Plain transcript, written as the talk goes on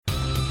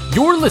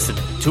You're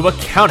listening to a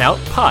Countout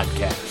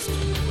Podcast.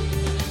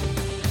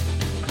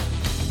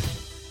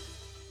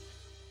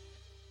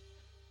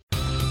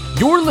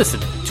 You're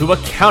listening to a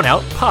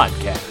Countout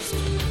Podcast.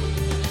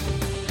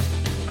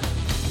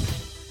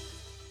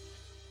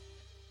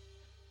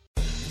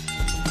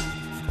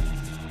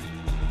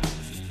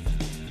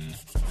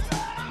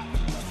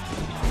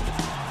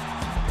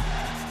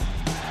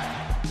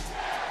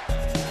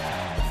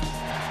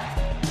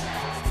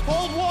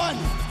 Hold one.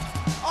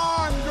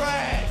 Arm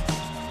drag.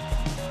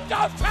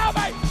 Don't tell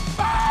me!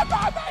 Fire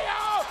me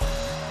out!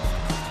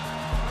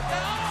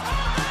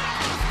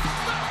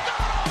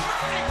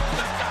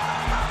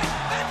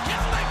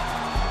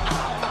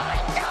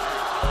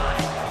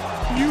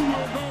 You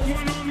will go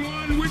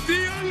one-on-one with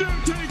The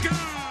Undertaker!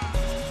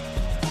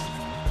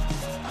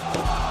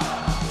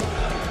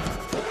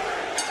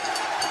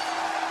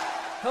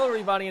 Hello,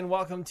 everybody, and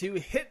welcome to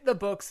Hit the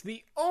Books,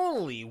 the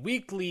only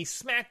weekly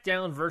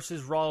SmackDown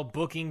vs. Raw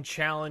booking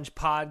challenge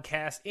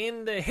podcast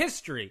in the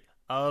history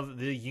of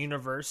the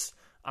universe.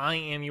 I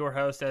am your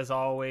host, as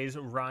always,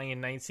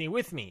 Ryan Knightsey.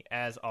 With me,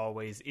 as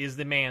always, is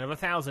the man of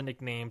 1,000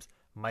 nicknames,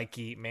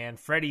 Mikey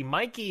Manfredi.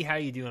 Mikey, how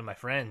you doing, my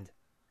friend?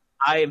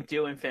 I am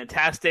doing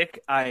fantastic.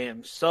 I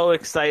am so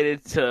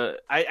excited to...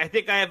 I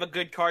think I have a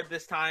good card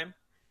this time.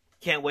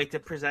 Can't wait to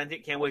present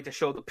it. Can't wait to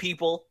show the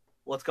people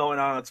what's going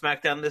on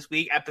SmackDown this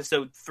week.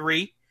 Episode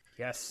 3.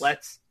 Yes.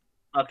 Let's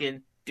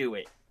fucking do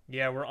it.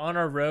 Yeah, we're on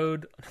our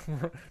road.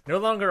 We're no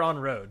longer on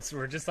roads.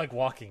 We're just, like,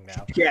 walking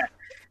now. Yeah.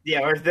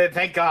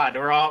 Thank God.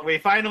 We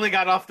finally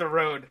got off the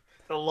road.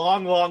 The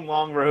long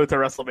road to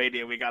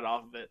WrestleMania. We got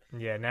off of it.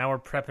 Yeah, now we're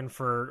prepping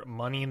for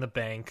Money in the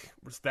Bank.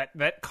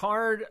 That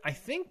card, I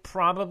think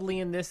probably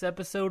in this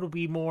episode will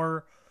be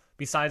more,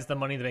 besides the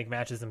Money in the Bank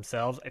matches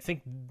themselves, I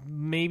think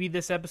maybe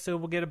this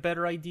episode will get a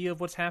better idea of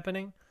what's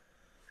happening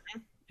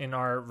in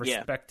our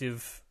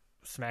respective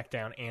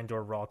SmackDown and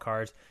or Raw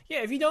cards.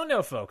 Yeah, if you don't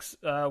know, folks,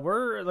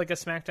 we're like a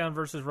SmackDown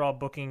versus Raw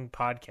booking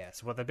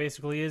podcast. What that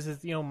basically is,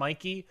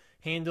 Mikey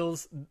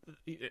handles,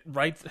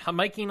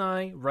 Mikey and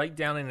I write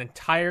down an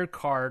entire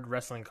card,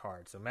 wrestling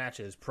card, so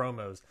matches,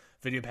 promos,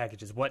 video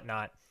packages,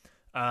 whatnot.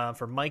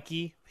 For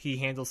Mikey, he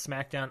handles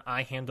SmackDown,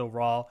 I handle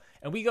Raw,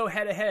 and we go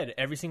head to head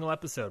every single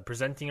episode,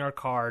 presenting our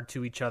card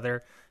to each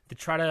other to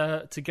try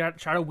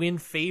to win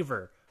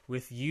favor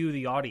with you,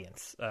 the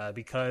audience,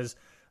 because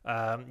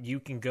you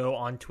can go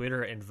on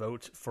Twitter and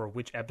vote for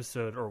which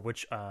episode or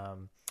which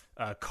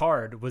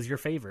card was your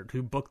favorite,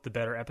 who booked the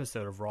better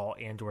episode of Raw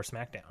and or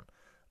SmackDown.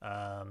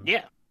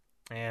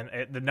 And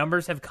the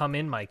numbers have come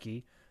in,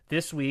 Mikey.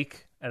 This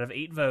week, out of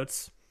 8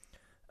 votes,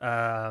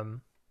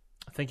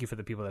 thank you for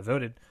the people that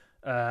voted,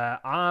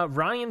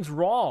 Ryan's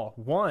Raw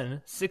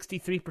won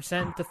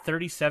 63% to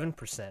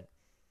 37%.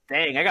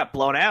 Dang, I got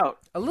blown out.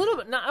 A little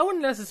bit. No, I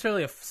wouldn't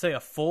necessarily say a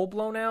full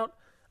blown out.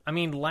 I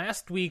mean,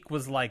 last week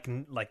was like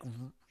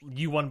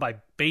you won by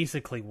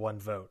basically 1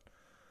 vote.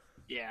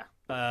 Yeah.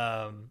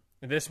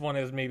 This one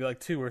is maybe like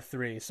 2 or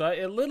 3, so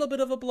a little bit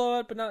of a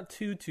blowout, but not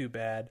too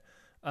bad.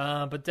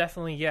 But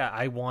definitely, yeah,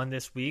 I won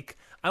this week.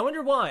 I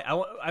wonder why.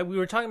 We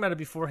were talking about it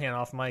beforehand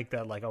off mic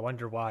that I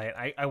wonder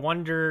why. I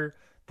wonder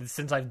that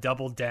since I've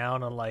doubled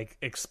down on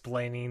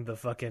explaining the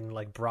fucking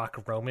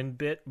Brock Roman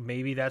bit,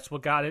 maybe that's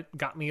what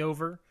got me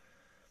over.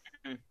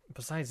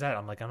 Besides that,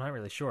 I'm not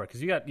really sure,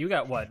 because you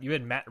got what? You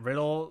had Matt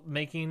Riddle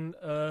making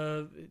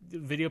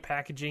video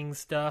packaging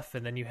stuff,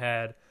 and then you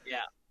had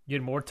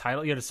more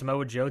title. You had a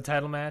Samoa Joe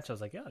title match. I was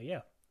like, oh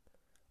yeah.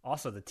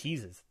 Also the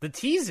teases,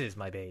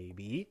 my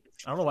baby.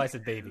 I don't know why I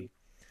said baby.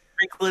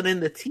 Sprinkling in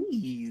the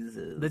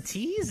teases. The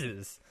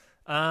teases.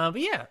 But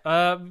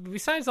yeah.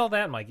 Besides all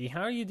that, Mikey,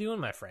 how are you doing,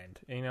 my friend?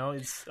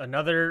 It's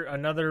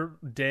another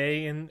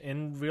day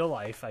in real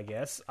life, I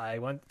guess. I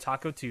went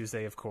Taco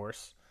Tuesday, of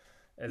course.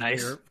 As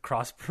nice. We're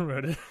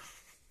cross-promoted.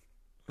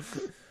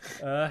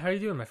 How are you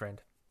doing, my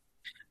friend?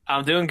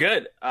 I'm doing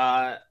good.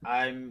 I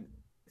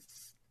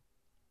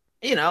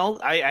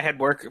had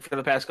work for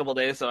the past couple of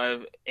days,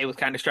 so it was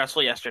kind of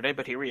stressful yesterday,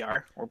 but here we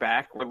are. We're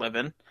back. We're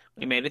living.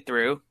 We made it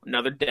through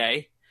another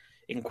day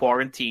in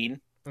quarantine.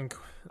 In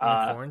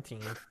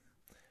quarantine.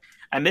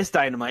 I missed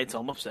Dynamite, so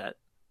I'm upset.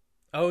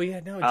 Oh, yeah,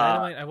 no,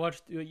 Dynamite. I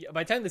watched.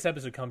 By the time this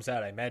episode comes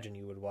out, I imagine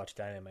you would watch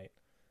Dynamite.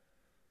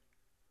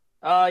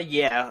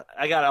 Yeah,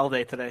 I got all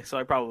day today, so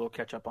I probably will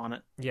catch up on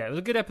it. Yeah, it was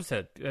a good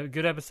episode. A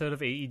good episode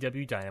of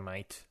AEW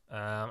Dynamite.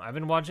 I've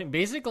been watching,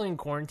 basically in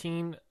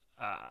quarantine,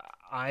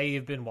 I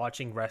have been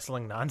watching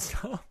wrestling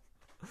nonstop.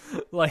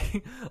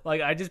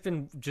 I just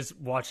been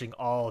watching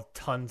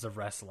tons of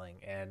wrestling,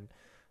 and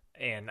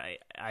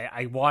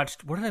I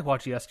watched, what did I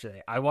watch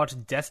yesterday? I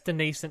watched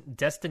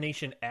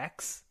Destination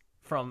X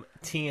from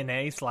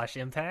TNA /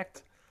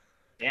 Impact.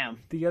 Damn.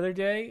 The other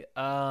day.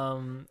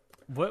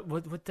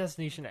 What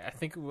Destination? I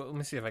think. Let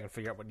me see if I can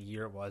figure out what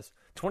year it was.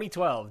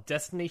 2012.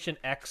 Destination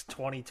X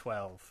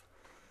 2012.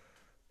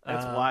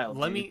 That's wild.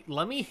 Let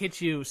me hit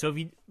you. So,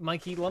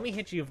 Mikey, let me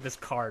hit you with this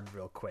card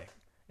real quick,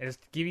 and just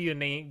give you a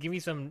name. Give me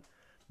some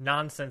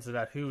nonsense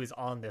about who is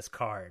on this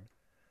card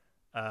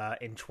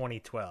in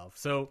 2012.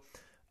 So,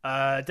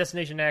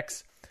 Destination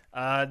X.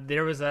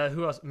 There was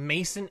who else?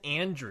 Mason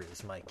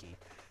Andrews, Mikey.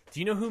 Do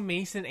you know who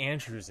Mason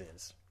Andrews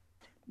is?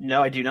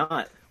 No, I do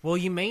not. Well,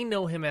 you may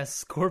know him as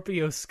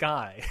Scorpio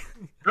Sky,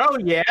 Oh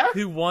yeah.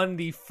 who won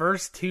the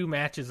first 2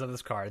 matches of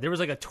this card. There was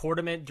like a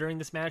tournament during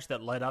this match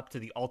that led up to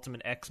the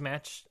Ultimate X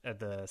match at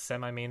the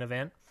semi-main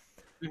event.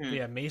 Mm-hmm.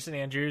 Yeah, Mason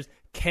Andrews,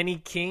 Kenny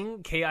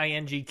King,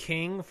 King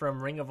King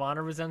from Ring of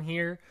Honor was on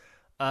here.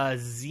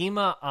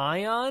 Zema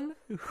Ion,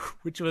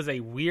 which was a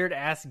weird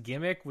ass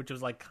gimmick, which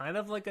was like kind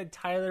of like a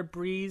Tyler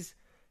Breeze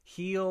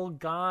heel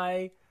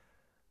guy,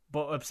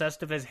 but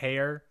obsessed with his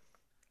hair.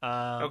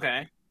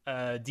 Okay.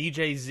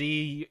 DJ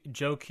Z,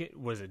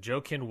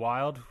 Joaquin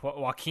Wild?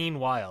 Joaquin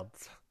Wild.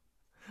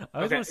 I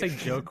always want to say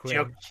Joe Quinn.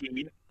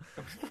 Joaquin.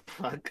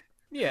 Fuck.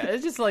 Yeah,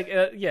 it's just like,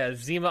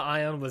 Zema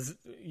Ion was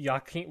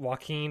Joaquin. I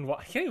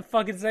can't even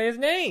fucking say his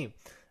name.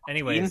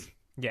 Anyways,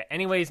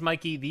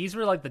 Mikey, these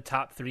were like the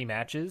top 3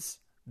 matches.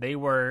 They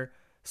were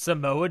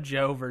Samoa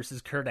Joe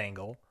versus Kurt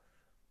Angle.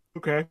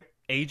 Okay.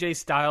 AJ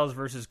Styles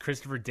versus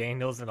Christopher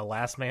Daniels in a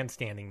last man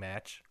standing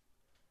match.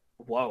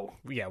 Whoa.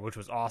 Yeah, which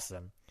was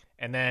awesome.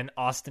 And then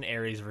Austin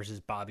Aries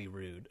versus Bobby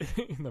Roode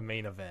in the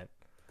main event.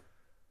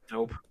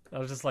 Nope. I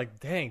was just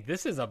like, dang,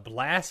 this is a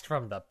blast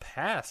from the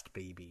past,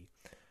 baby.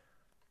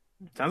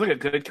 Sounds like a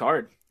good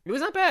card. It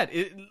was not bad.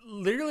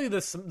 Literally,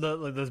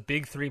 those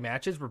big 3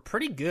 matches were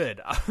pretty good.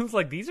 I was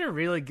like, these are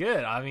really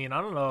good. I mean,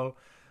 I don't know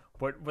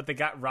what they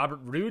got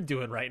Robert Roode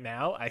doing right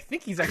now. I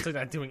think he's actually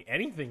not doing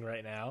anything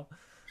right now.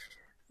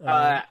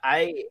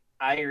 I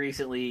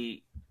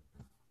recently,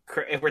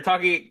 if we're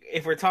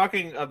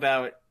talking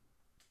about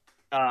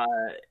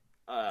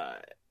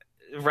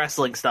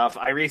wrestling stuff,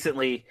 I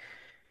recently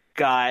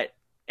got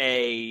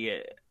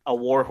a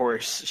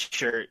Warhorse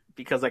shirt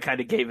because I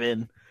kind of gave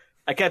in.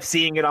 I kept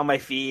seeing it on my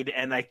feed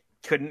and I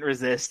couldn't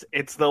resist.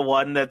 It's the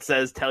one that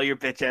says "Tell your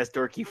bitch ass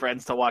dorky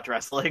friends to watch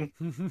wrestling."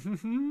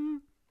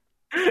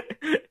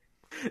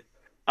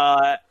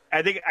 I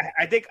think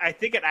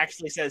it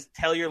actually says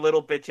 "Tell your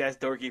little bitch ass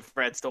dorky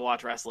friends to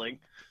watch wrestling."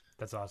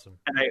 That's awesome.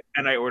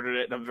 And I ordered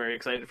it and I'm very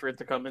excited for it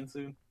to come in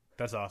soon.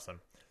 That's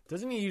awesome.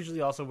 Doesn't he usually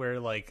also wear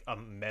like a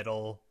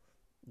metal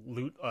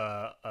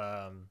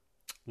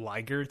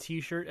Liger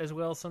t-shirt as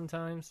well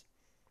sometimes?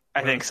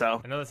 I think so.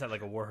 I know that's not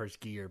like a Warhorse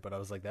gear, but I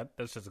was like,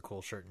 that's just a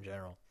cool shirt in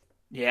general.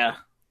 Yeah.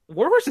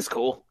 Warhorse is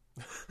cool.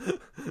 Can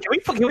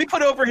we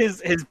put over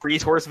his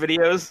Breeze Horse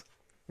videos?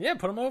 Yeah,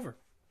 put them over.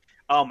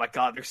 Oh my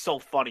god, they're so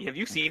funny. Have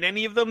you seen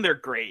any of them? They're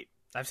great.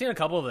 I've seen a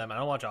couple of them. I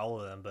don't watch all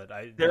of them, but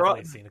I've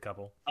definitely seen a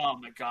couple. Oh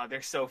my god,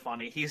 they're so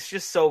funny. He's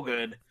just so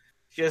good.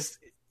 Just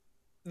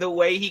the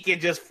way he can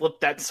just flip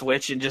that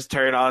switch and just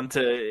turn on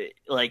to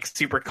like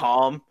super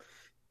calm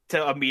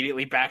to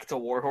immediately back to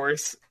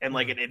Warhorse and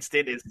like an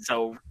instant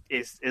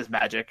is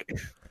magic.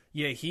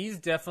 Yeah, he's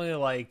definitely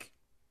like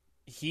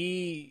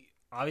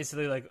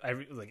obviously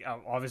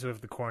obviously with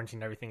the quarantine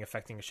and everything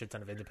affecting a shit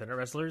ton of independent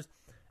wrestlers,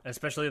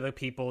 especially the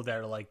people that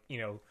are like, you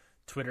know,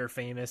 Twitter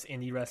famous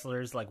indie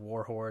wrestlers like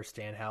Warhorse,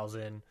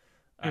 Danhausen,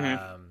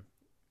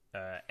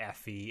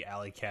 Effie,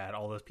 Alley Cat,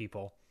 all those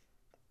people.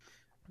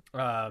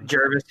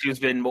 Jervis, who's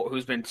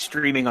been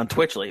streaming on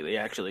Twitch lately.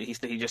 Actually, he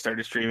just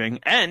started streaming,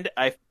 and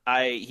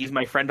he's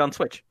my friend on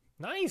Twitch.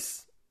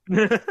 Nice. He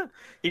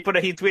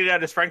tweeted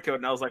out his friend code,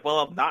 and I was like, well,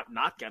 I'm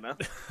not gonna.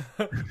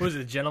 Was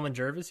it Gentleman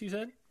Jervis? You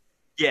said?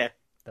 Yeah,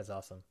 that's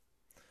awesome.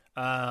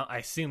 I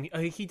assume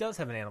he does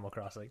have an Animal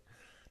Crossing.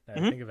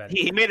 Think about it.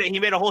 He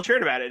made a whole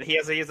shirt about it. He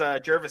has a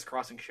Jervis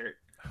Crossing shirt.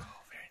 Oh,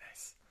 very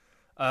nice.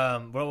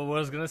 What I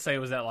was gonna say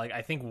was that like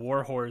I think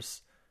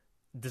Warhorse,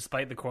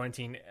 despite the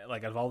quarantine,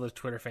 like of all those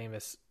Twitter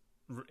famous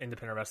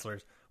independent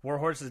wrestlers,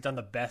 Warhorse has done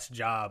the best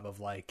job of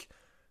like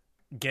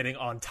getting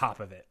on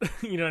top of it.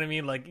 You know what I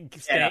mean? Like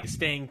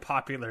staying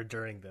popular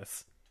during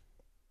this.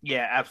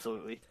 Yeah,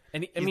 absolutely.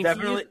 And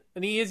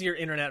he is your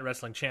internet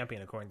wrestling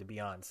champion according to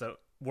Beyond, so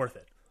worth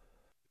it.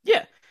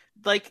 Yeah,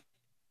 like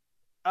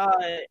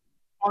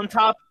on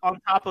top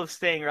of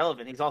staying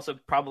relevant, he's also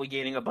probably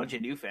gaining a bunch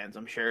of new fans,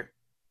 I'm sure.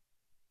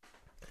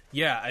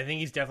 Yeah, I think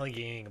he's definitely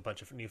gaining a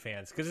bunch of new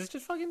fans because it's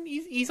just fucking.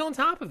 He's on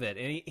top of it,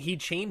 and he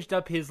changed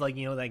up his like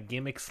that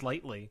gimmick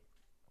slightly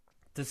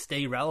to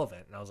stay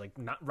relevant. And I was like,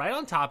 not right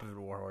on top of it,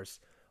 Warhorse.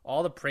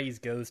 All the praise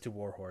goes to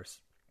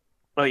Warhorse.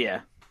 Oh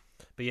yeah,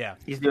 but yeah,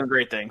 he's doing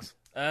great things.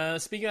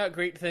 Speaking about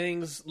great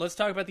things, let's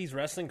talk about these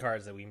wrestling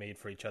cards that we made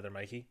for each other,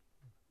 Mikey.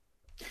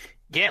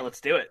 Yeah,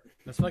 let's do it.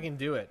 Let's fucking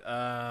do it.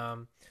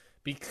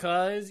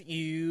 Because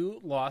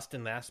you lost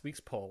in last week's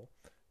poll.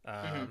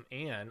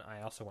 And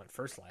I also went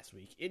first last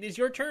week. It is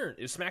your turn.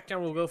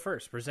 SmackDown will go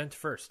first. Present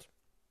first.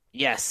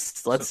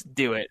 Yes, let's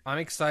do it. I'm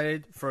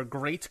excited for a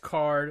great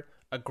card,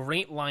 a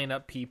great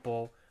lineup,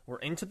 people. We're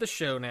into the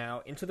show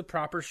now, into the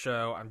proper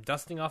show. I'm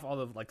dusting off all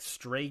the like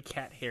stray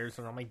cat hairs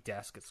that are on my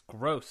desk. It's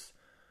gross.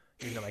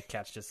 Even though my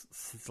cat's just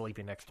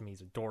sleeping next to me.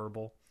 He's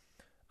adorable.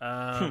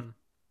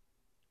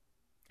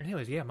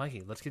 Anyways, yeah,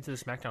 Mikey, let's get to the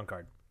SmackDown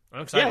card.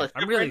 I'm excited. Yeah,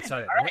 I'm really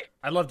excited. Right.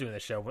 I love doing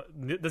this show.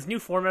 This new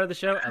format of the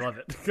show, I love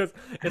it because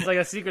it's like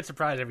a secret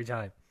surprise every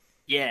time.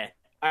 Yeah.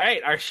 All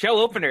right, our show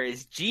opener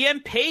is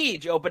GM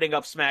Page opening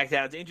up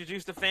SmackDown to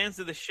introduce the fans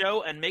to the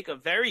show and make a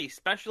very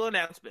special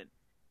announcement.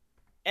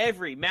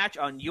 Every match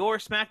on your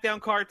SmackDown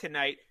card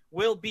tonight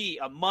will be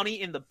a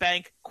Money in the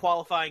Bank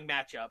qualifying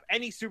matchup.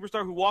 Any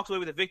superstar who walks away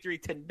with a victory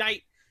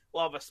tonight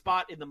will have a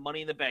spot in the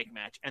Money in the Bank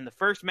match. And the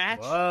first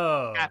match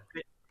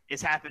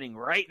is happening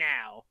right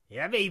now.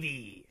 Yeah,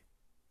 baby.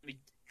 We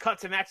cut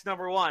to match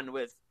number 1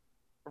 with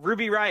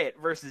Ruby Riott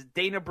versus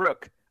Dana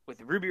Brooke, with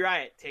Ruby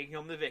Riott taking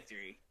home the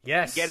victory.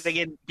 Yes.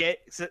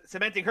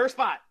 Cementing her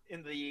spot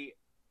in the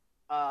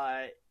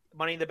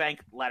Money in the Bank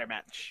ladder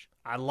match.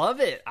 I love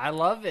it.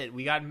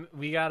 We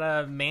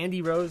got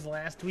Mandy Rose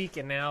last week,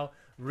 and now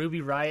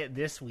Ruby Riott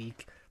this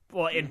week.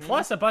 Well, and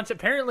plus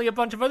apparently a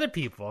bunch of other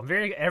people.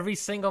 Every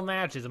single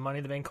match is a Money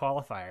in the Bank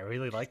qualifier. I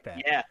really like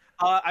that. Yeah.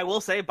 I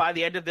will say by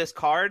the end of this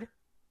card,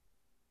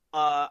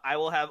 I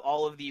will have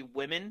all of the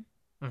women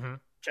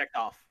checked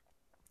off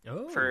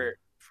for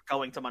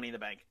going to Money in the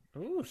Bank.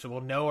 Ooh, so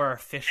we'll know our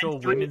official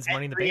women's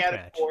Money in the Bank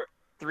match.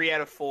 3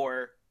 out of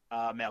 4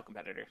 male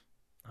competitors.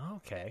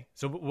 Okay.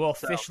 So we'll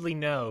officially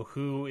know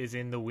who is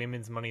in the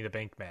women's Money in the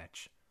Bank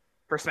match.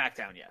 For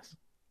SmackDown, yes.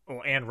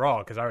 Oh, and Raw,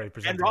 because I already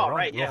presented Raw, Raw.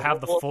 right, yeah. We'll have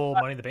the full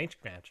Money in the Bank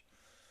match.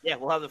 Yeah,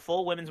 we'll have the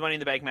full women's Money in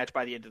the Bank match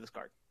by the end of this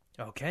card.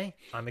 Okay.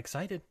 I'm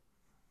excited.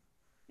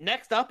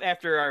 Next up,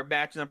 after our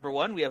match number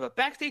 1, we have a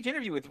backstage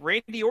interview with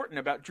Randy Orton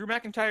about Drew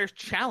McIntyre's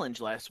challenge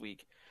last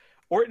week.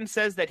 Orton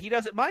says that he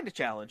doesn't mind a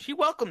challenge. He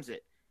welcomes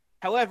it.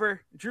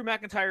 However, Drew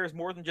McIntyre is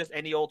more than just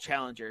any old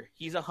challenger.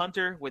 He's a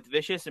hunter with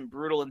vicious and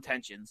brutal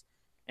intentions.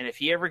 And if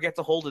he ever gets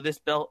a hold of this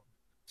belt,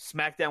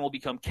 SmackDown will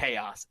become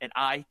chaos, and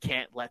I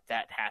can't let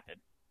that happen.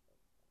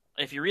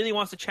 If he really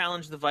wants to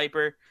challenge the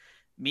Viper,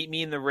 meet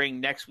me in the ring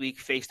next week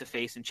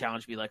face-to-face and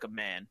challenge me like a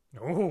man.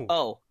 Ooh.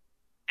 Oh,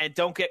 and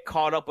don't get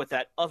caught up with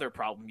that other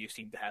problem you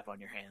seem to have on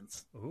your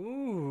hands.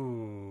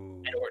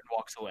 Ooh. And Orton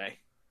walks away.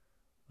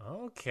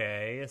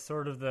 Okay. It's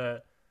sort of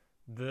the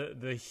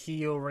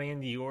heel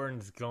Randy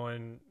Orton's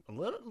going a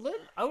little,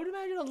 I would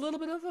imagine a little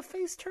bit of a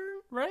face turn,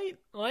 right?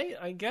 Like,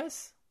 I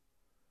guess.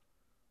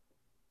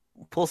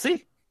 We'll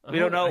see. We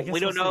don't know. We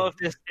don't know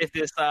see. if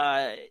this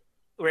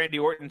Randy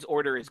Orton's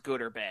order is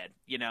good or bad.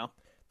 You know.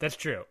 That's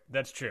true.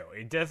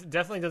 It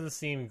definitely doesn't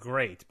seem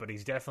great, but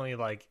he's definitely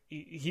like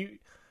he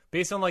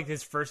based on like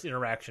his first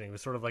interaction, he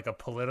was sort of like a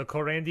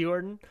political Randy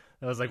Orton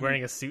that was like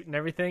wearing a suit and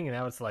everything, and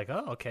now it's like,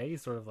 oh, okay,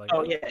 he's sort of like,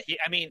 oh yeah.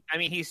 I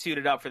mean, he's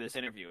suited up for this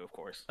interview, of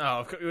course.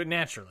 Oh,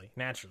 naturally,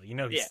 you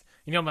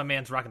know, my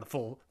man's rocking the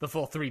full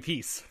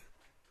 3-piece.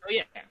 Oh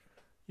yeah.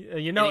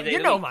 You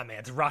know, my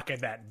man's rocking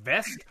that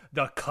vest,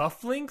 the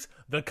cufflinks,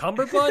 the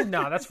cummerbund.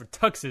 No, that's for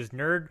tuxes,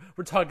 nerd.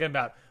 We're talking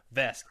about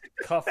vest,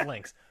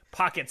 cufflinks,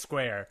 pocket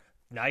square,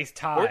 nice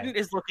tie. Orton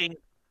is looking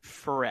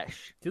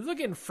fresh. He's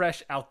looking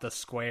fresh out the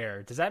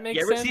square. Does that make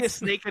sense? You ever see a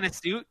snake in a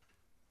suit?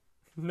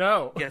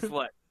 No. Guess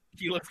what?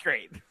 He looks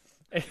great.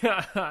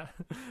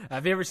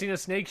 Have you ever seen a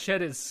snake shed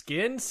his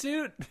skin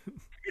suit?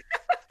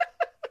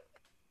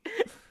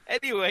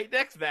 Anyway,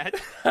 next match.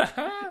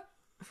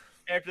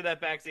 After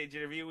that backstage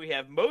interview, we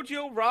have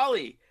Mojo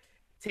Rawley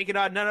taking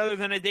on none other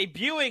than a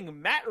debuting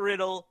Matt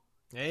Riddle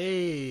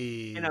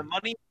in a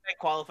Money in the Bank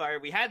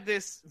qualifier. We had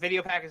this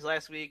video package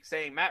last week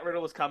saying Matt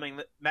Riddle was coming,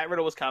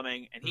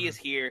 and he is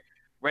here,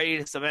 ready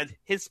to cement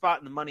his spot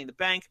in the Money in the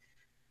Bank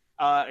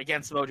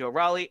against Mojo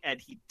Rawley,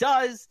 and he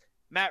does.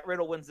 Matt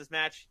Riddle wins this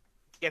match,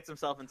 gets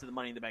himself into the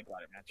Money in the Bank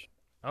ladder match.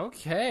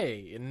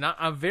 Okay,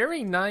 a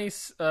very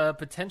nice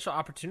potential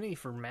opportunity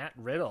for Matt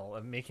Riddle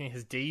of making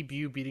his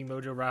debut, beating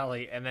Mojo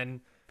Rawley, and then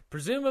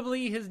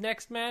presumably his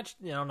next match.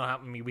 I don't know how.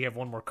 I mean, we have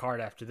one more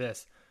card after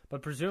this,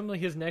 but presumably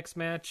his next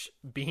match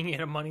being in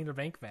a Money in the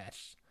Bank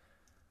match.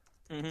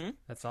 Mm-hmm.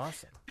 That's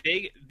awesome.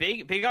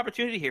 Big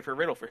opportunity here for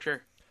Riddle for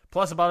sure.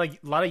 Plus, about a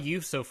lot of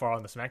youth so far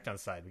on the SmackDown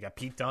side. We got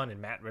Pete Dunne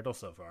and Matt Riddle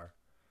so far.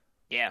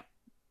 Yeah,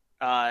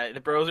 the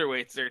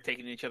Broserweights are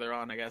taking each other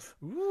on, I guess.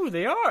 Ooh,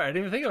 they are. I didn't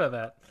even think about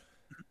that.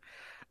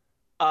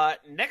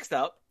 Next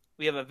up,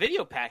 we have a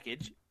video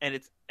package, and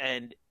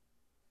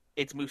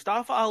it's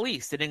Mustafa Ali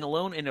sitting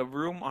alone in a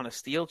room on a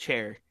steel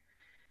chair.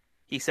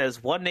 He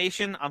says, "One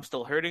Nation, I'm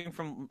still hurting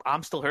from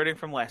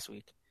last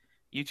week.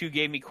 You two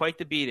gave me quite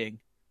the beating.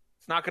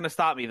 It's not going to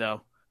stop me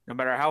though. No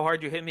matter how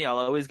hard you hit me, I'll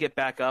always get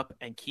back up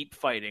and keep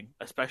fighting,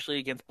 especially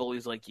against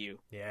bullies like you.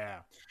 Yeah.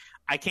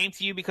 I came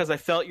to you because I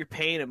felt your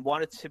pain and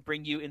wanted to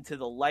bring you into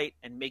the light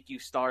and make you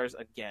stars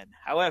again.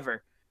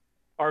 However,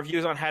 our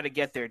views on how to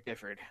get there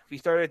differed. We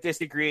started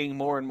disagreeing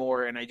more and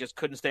more, and I just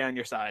couldn't stay on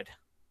your side.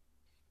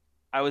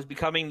 I was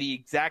becoming the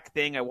exact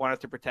thing I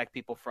wanted to protect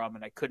people from,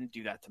 and I couldn't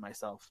do that to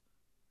myself.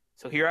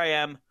 So here I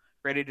am,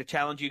 ready to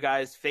challenge you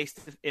guys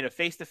in a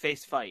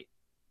face-to-face fight.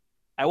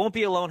 I won't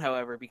be alone,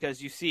 however,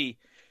 because you see,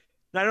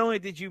 not only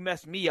did you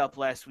mess me up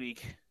last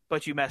week,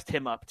 but you messed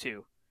him up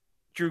too."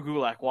 Drew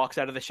Gulak walks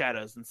out of the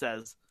shadows and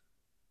says,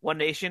 "One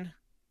Nation,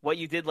 what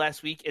you did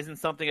last week isn't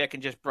something I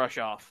can just brush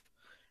off.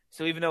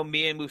 So even though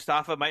me and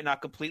Mustafa might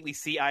not completely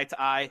see eye to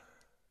eye,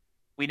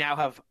 we now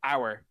have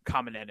our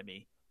common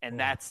enemy, and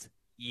that's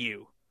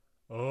you.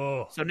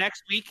 Oh. So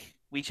next week,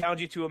 we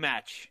challenge you to a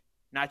match.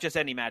 Not just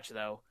any match,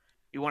 though.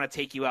 We want to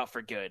take you out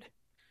for good.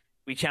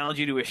 We challenge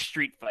you to a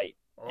street fight.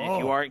 And if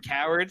you aren't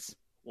cowards,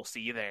 we'll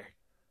see you there.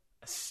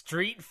 A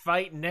street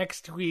fight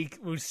next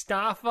week.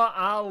 Mustafa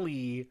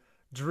Ali,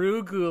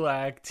 Drew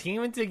Gulak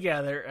teaming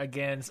together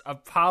against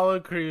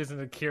Apollo Crews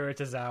and Akira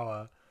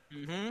Tozawa.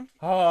 Mm-hmm.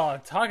 Oh,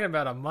 talking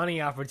about a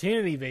money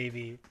opportunity,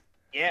 baby.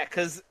 Yeah,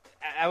 because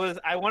I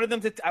wanted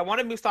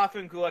Mustafa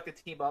and Gulak to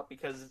team up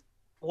because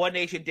One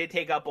Nation did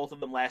take out both of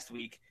them last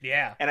week.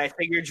 Yeah. And I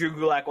figured Drew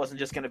Gulak wasn't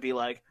just going to be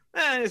like,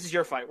 this is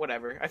your fight,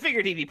 whatever. I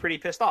figured he'd be pretty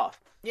pissed off.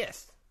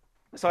 Yes.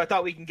 So I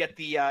thought we can get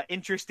the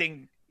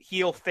interesting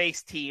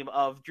heel-face team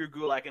of Drew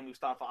Gulak and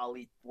Mustafa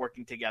Ali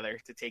working together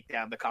to take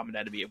down the common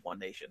enemy of One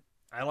Nation.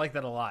 I like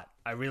that a lot.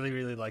 I really,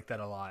 really like that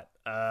a lot.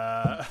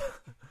 I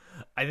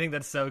think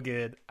that's so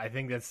good. I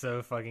think that's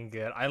so fucking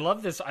good. I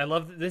love this.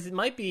 It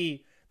might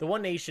be the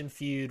One Nation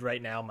feud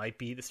right now.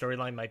 The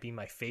storyline might be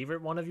my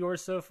favorite one of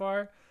yours so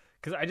far.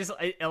 Because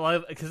I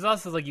love, because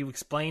also like you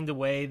explained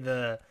away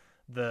the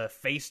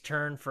face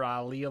turn for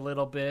Ali a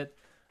little bit.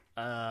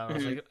 I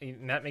was like,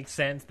 that makes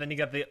sense. Then you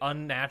got the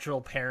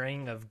unnatural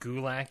pairing of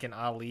Gulak and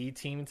Ali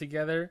teaming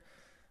together.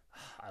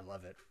 I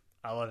love it.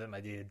 I love it, my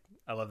dude.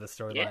 I love this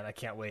storyline. Yeah. I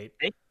can't wait.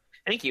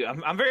 Thank you.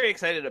 I'm very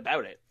excited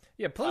about it.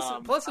 Yeah,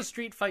 plus a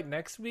street fight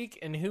next week,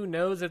 and who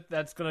knows if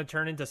that's going to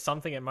turn into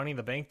something at Money in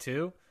the Bank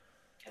too.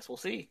 Guess we'll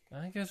see.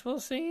 I guess we'll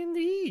see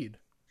indeed.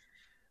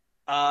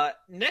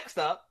 Next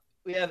up,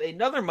 we have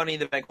another Money in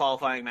the Bank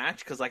qualifying match,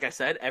 because like I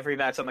said, every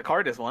match on the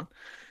card is one.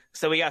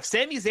 So we have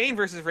Sami Zayn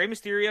versus Rey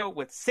Mysterio,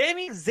 with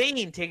Sami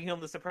Zayn taking home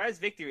the surprise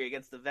victory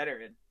against the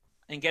veteran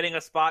and getting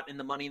a spot in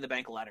the Money in the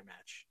Bank ladder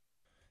match.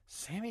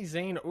 Sami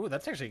Zayn, ooh,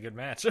 that's actually a good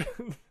match.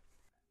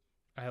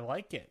 I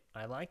like it.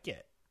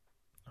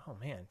 Oh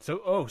man.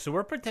 So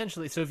we're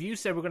potentially, so if you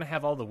said we're going to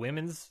have all the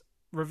women's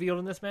revealed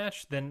in this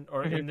match, then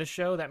in this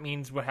show, that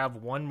means we'll have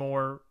one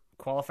more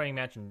qualifying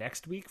match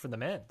next week for the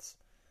men's.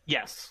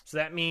 Yes. So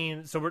that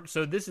means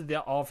so this is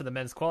all for the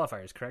men's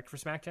qualifiers, correct, for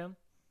SmackDown?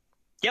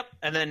 Yep.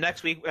 And then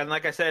next week, and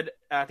like I said,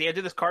 at the end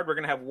of this card, we're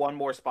going to have one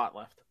more spot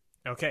left.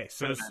 Okay.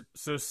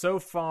 So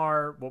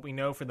far, what we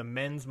know for the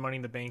men's Money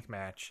in the Bank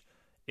match,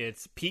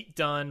 it's Pete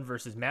Dunne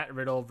versus Matt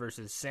Riddle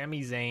versus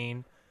Sami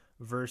Zayn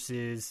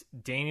versus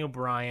Daniel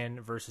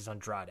Bryan versus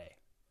Andrade.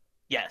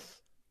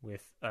 Yes.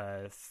 With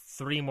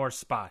 3 more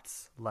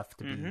spots left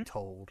to be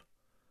told.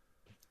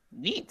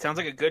 Neat. Sounds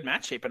like a good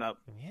match shaping up.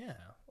 Yeah.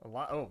 A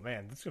lot. Oh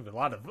man, this is gonna be a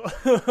lot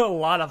of a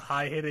lot of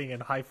high hitting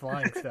and high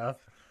flying stuff.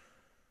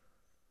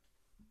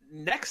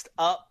 Next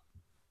up,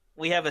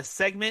 we have a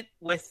segment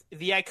with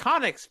the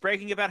Iconics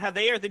bragging about how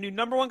they are the new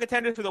 #1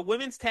 contenders for the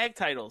women's tag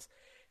titles.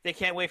 They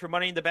can't wait for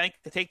Money in the Bank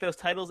to take those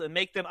titles and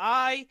make them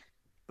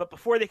but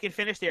before they can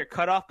finish, they are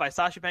cut off by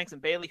Sasha Banks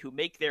and Bayley, who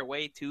make their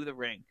way to the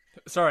ring.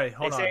 Sorry,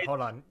 hold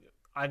on.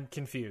 I'm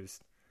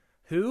confused.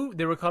 Who?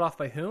 They were cut off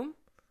by whom?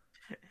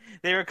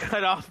 They were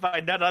cut off by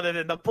none other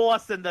than the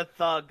Boss and the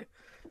Thug.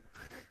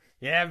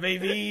 Yeah,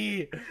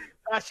 baby!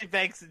 Sasha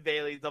Banks and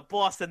Bayley, the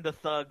Boss and the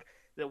Thug,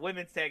 the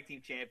women's tag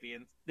team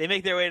champions. They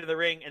make their way to the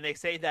ring, and they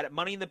say that at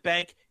Money in the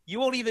Bank, you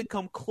won't even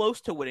come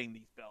close to winning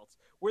these belts.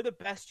 We're the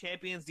best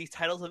champions these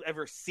titles have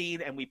ever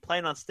seen, and we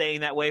plan on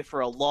staying that way for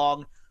a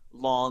long,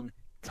 long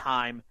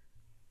time.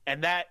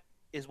 And that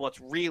is what's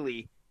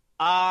really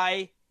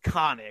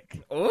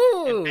iconic.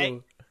 Ooh!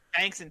 And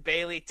Banks and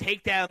Bayley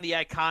take down the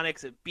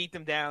Iconics and beat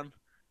them down,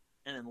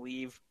 and then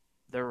leave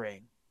the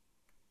ring.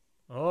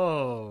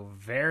 Oh,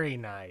 very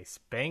nice.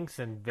 Banks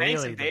and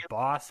Bayley, the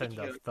Boss and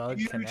the Thug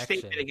huge connection.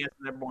 Statement against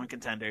the #1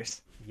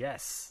 contenders.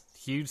 Yes,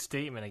 huge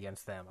statement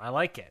against them. I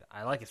like it.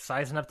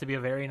 Sizing up to be a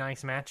very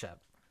nice matchup.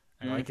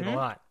 I like it a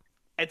lot.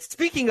 And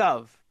speaking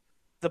of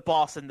the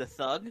Boss and the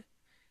Thug,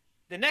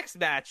 the next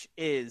match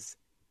is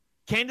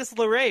Candice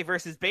LeRae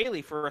versus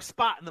Bayley for a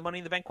spot in the Money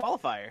in the Bank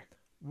qualifier.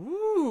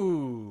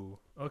 Ooh,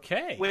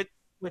 okay. With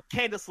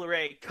Candice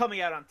LeRae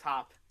coming out on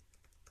top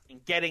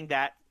and getting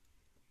that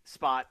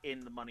spot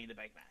in the Money in the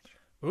Bank match.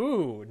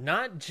 Ooh,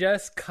 not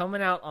just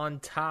coming out on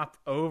top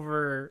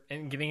over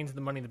and getting into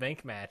the Money in the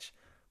Bank match,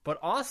 but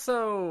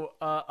also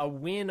a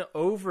win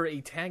over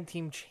a tag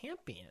team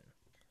champion.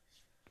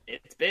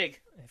 It's big.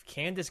 If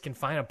Candice can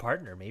find a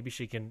partner, maybe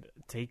she can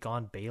take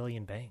on Bayley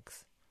and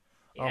Banks.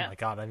 Yeah. Oh my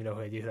god, I don't even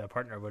know who that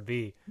partner would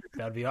be.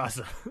 That would be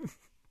awesome.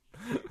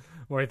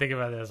 When I think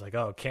about it, it's like,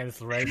 oh,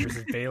 Candice LeRae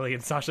versus Bayley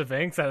and Sasha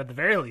Banks, at the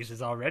very least,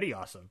 is already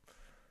awesome.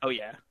 Oh,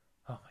 yeah.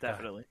 Oh, my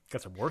definitely. God.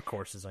 Got some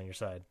workhorses on your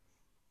side.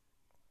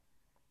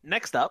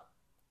 Next up,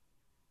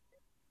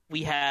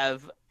 we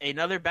have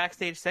another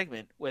backstage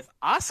segment with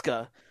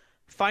Asuka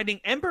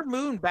finding Ember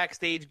Moon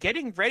backstage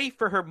getting ready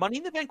for her Money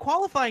in the Bank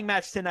qualifying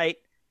match tonight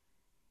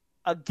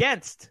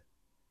against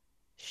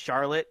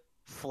Charlotte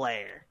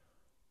Flair.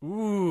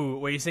 Ooh,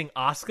 wait, you saying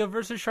Asuka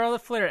versus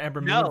Charlotte Flair or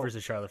Ember Moon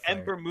versus Charlotte Flair?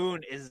 Ember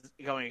Moon is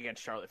going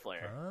against Charlotte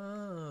Flair.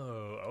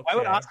 Oh, okay. Why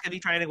would Asuka be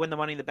trying to win the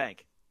Money in the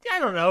Bank? I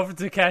don't know,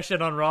 to cash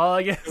in on Raw,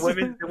 I guess.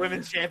 The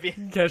women's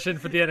champion. Cash in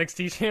for the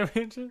NXT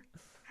championship.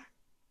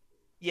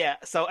 Yeah,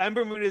 so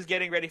Ember Moon is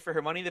getting ready for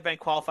her Money in the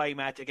Bank qualifying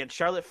match against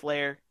Charlotte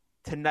Flair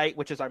tonight,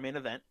 which is our main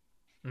event.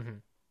 Mm-hmm.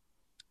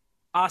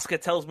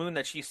 Asuka tells Moon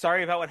that she's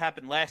sorry about what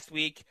happened last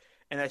week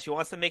and that she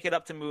wants to make it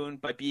up to Moon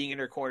by being in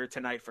her corner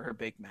tonight for her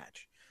big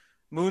match.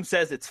 Moon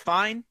says it's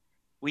fine.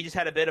 We just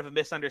had a bit of a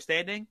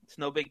misunderstanding. It's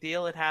no big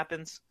deal. It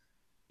happens.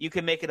 You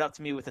can make it up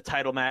to me with a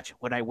title match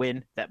when I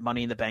win that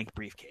Money in the Bank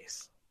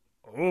briefcase.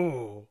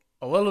 Ooh,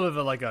 a little bit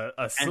of like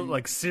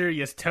a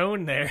serious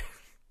tone there.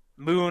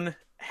 Moon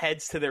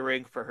heads to the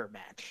ring for her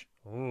match.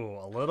 Ooh,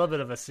 a little bit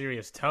of a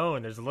serious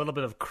tone. There's a little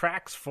bit of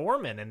cracks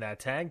forming in that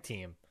tag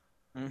team.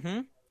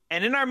 Mm-hmm.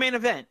 And in our main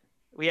event,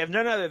 we have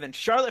none other than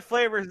Charlotte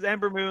Flair versus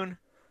Ember Moon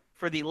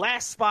for the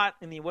last spot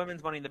in the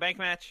women's Money in the Bank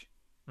match.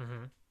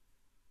 Mm-hmm.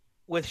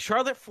 With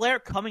Charlotte Flair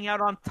coming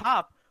out on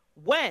top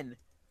when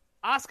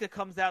Asuka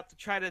comes out to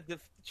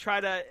try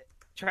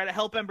to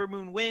help Ember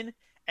Moon win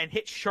and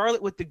hit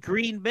Charlotte with the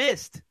green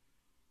mist.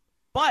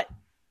 But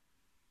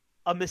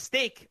a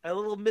mistake, a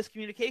little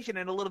miscommunication,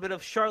 and a little bit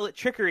of Charlotte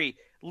trickery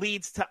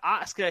leads to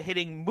Asuka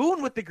hitting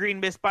Moon with the green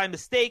mist by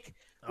mistake,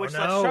 which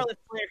lets Charlotte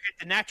Flair hit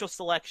the natural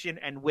selection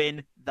and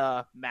win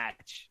the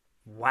match.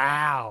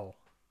 Wow.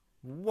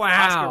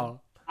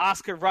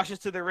 Asuka rushes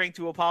to the ring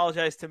to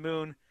apologize to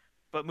Moon,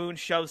 but Moon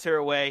shoves her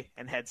away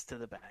and heads to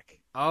the back.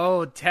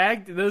 Oh,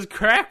 those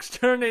cracks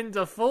turn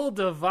into full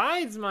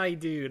divides, my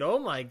dude. Oh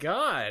my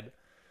god.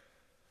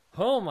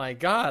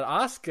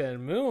 Asuka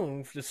and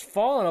Moon just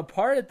falling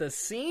apart at the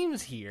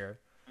seams here.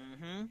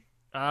 Mm-hmm.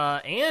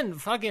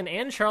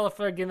 And Charlotte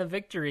Flair getting a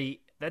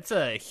victory. That's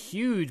a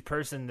huge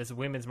person, this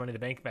women's Money in the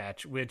Bank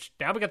match, which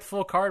now we got the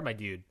full card, my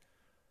dude.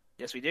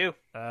 Yes, we do.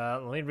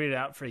 Let me read it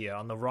out for you.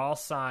 On the Raw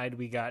side,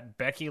 we got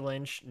Becky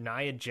Lynch,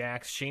 Nia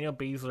Jax, Shayna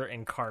Baszler,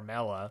 and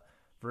Carmella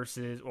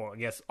versus, well, I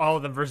guess all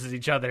of them versus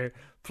each other.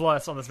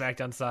 Plus, on the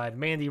SmackDown side,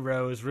 Mandy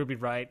Rose, Ruby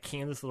Riott,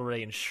 Candice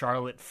LeRae, and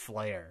Charlotte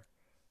Flair.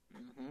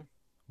 Mm-hmm.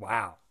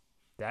 Wow.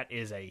 That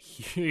is a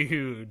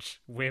huge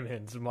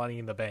women's Money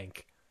in the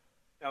Bank.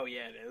 Oh,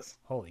 yeah, it is.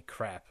 Holy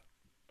crap.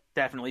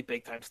 Definitely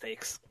big-time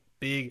stakes.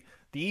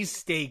 These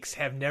stakes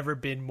have never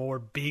been more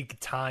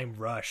big-time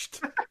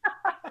rushed.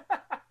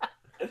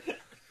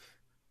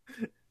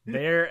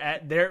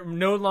 They're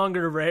no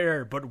longer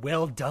rare, but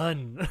well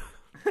done.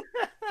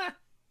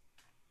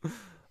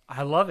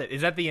 I love it.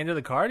 Is that the end of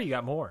the card? Or you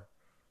got more?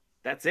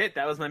 That's it.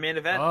 That was my main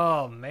event.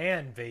 Oh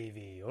man,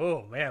 baby.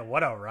 Oh man,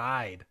 what a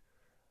ride.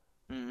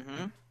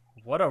 Mm-hmm.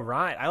 What a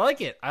ride. I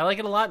like it. I like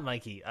it a lot,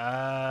 Mikey.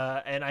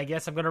 And I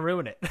guess I'm gonna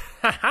ruin it. The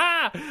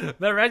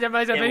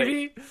randomizer,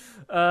 baby.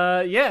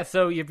 Yeah.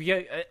 So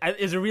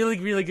it's a really,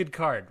 really good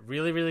card.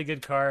 Really, really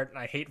good card.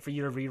 I hate for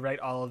you to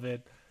rewrite all of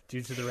it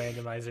due to the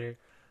randomizer.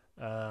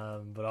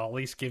 But I'll at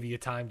least give you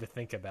time to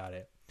think about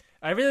it.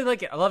 I really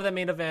like it. I love that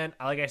main event.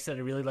 Like I said, I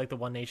really like the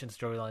One Nation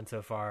storyline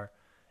so far.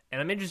 And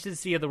I'm interested to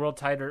see how the world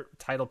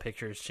title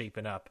picture is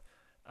shaping up.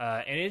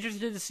 And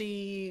interested to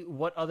see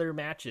what other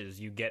matches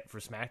you get for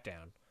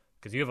SmackDown.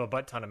 Because you have a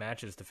butt ton of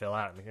matches to fill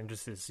out. I'm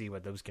interested to see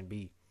what those can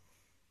be.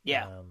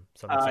 Yeah.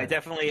 I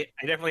definitely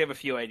have a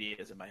few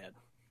ideas in my head.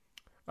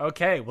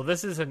 Okay, well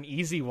this is an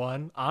easy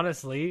one,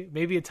 honestly.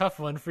 Maybe a tough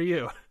one for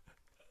you.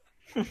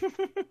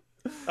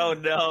 Oh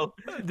no.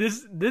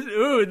 This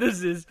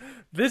is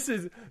this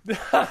is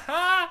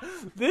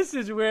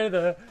where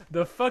the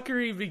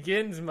fuckery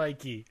begins,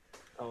 Mikey.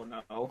 Oh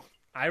no.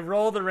 I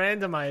roll the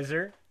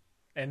randomizer,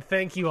 and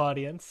thank you,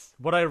 audience.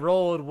 What I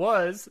rolled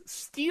was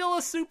steal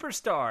a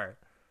superstar.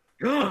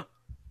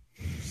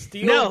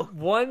 Steal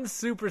one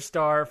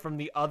superstar from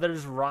the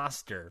other's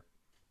roster.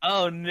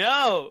 Oh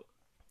no.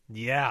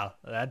 Yeah,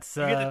 that's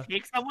You're gonna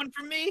take someone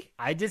from me?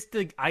 I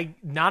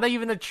not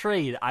even a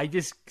trade. I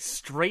just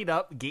straight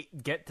up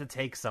get to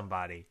take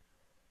somebody.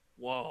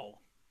 Whoa.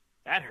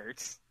 That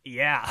hurts.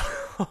 Yeah.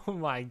 Oh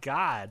my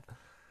god.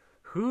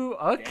 Who?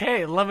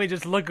 Okay, let me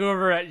just look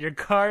over at your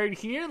card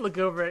here. Look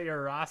over at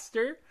your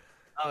roster.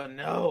 Oh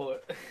no.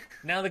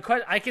 Now the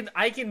question,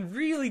 I can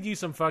really do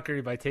some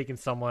fuckery by taking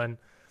someone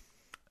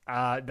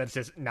that's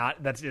just in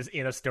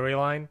a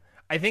storyline.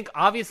 I think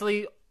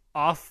obviously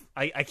I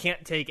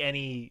can't take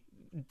any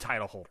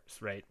title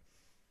holders, right?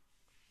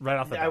 Right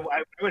off the bat.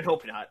 I would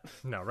hope not.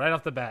 No, right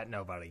off the bat,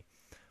 nobody.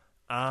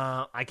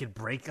 I could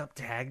break up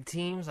tag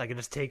teams. I could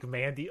just take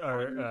Mandy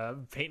or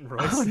Peyton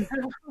Royce. Oh,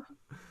 no.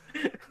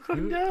 Oh,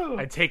 no.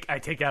 I take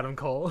Adam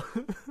Cole.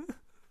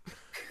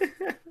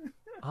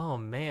 Oh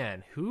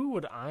man, who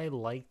would I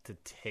like to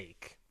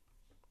take?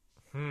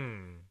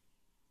 Hum.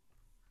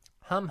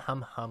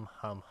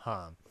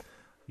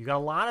 You got a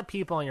lot of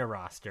people on your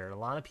roster. A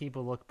lot of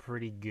people look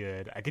pretty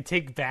good. I could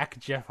take back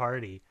Jeff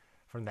Hardy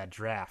from that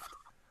draft.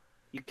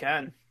 You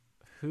can.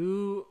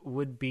 Who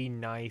would be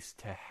nice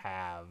to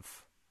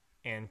have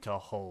and to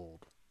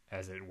hold,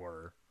 as it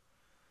were?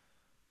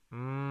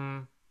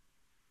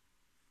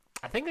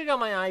 I think I got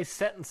my eyes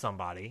set on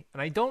somebody,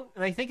 and I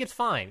think it's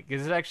fine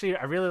because actually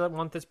I really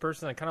want this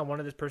person. I kind of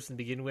wanted this person to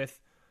begin with,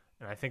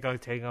 and I think I'll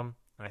take them.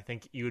 And I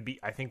think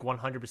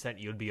 100%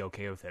 you would be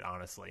okay with it,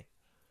 honestly.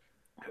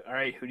 All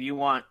right, who do you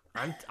want?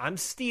 I'm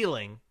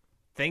stealing,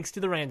 thanks to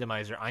the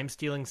randomizer. I'm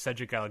stealing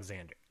Cedric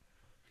Alexander.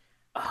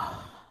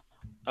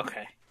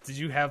 Okay. Did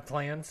you have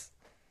plans?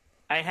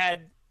 I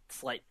had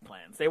slight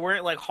plans. They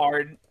weren't like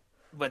hard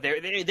but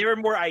there were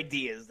more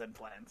ideas than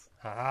plans.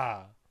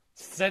 Haha.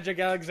 Cedric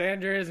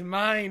Alexander is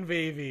mine,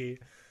 baby.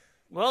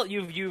 Well,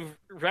 you've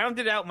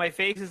rounded out my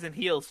faces and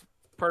heels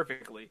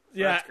perfectly. So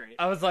Yeah, that's great.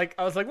 I was like,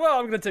 well,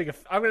 I'm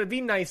gonna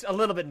be nice, a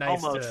little bit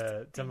nice Almost.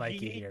 to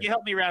Mikey here. You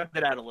helped me round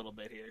it out a little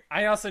bit here.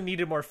 I also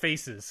needed more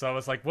faces, so I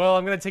was like, well,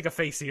 I'm gonna take a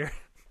face here.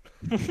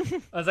 I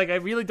was like, I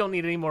really don't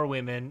need any more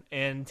women,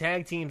 and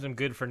tag teams I'm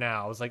good for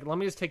now. I was like, let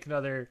me just take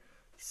another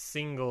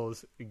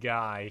singles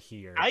guy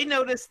here. I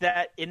noticed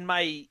that in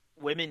my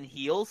women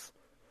heels,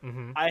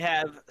 I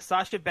have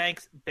Sasha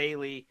Banks,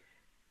 Bayley,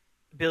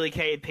 Billie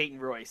Kay, and Peyton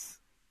Royce.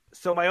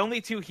 So my only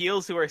two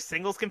heels who are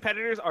singles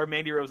competitors are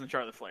Mandy Rose and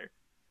Charlotte Flair.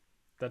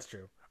 That's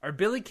true. Are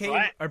Billie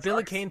Kay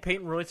and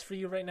Peyton Royce for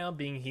you right now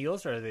being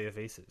heels, or are they the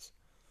faces?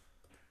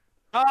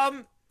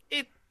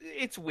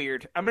 It's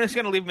weird. I'm just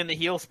gonna leave them in the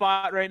heel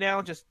spot right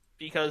now, just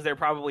because they're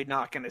probably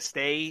not gonna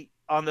stay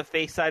on the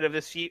face side of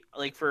this feud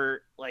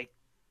for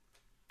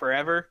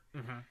forever.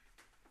 Mm-hmm.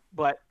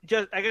 But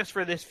just I guess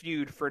for this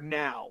feud, for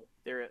now,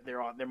 they're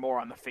more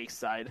on the face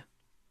side.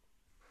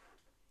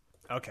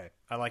 Okay,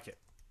 I like it.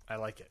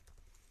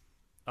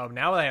 Oh,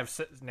 now that I have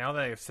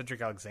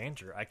Cedric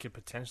Alexander, I could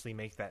potentially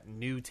make that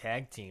new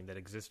tag team that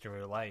exists in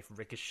real life: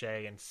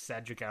 Ricochet and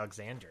Cedric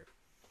Alexander.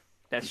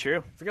 That's true.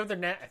 I forget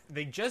what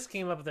they just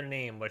came up with their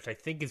name, which I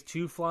think is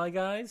Two Fly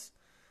Guys.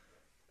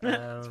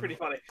 It's pretty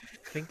funny.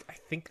 I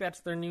think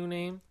that's their new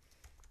name.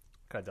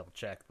 Gotta double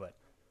check, but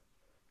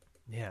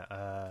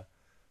yeah.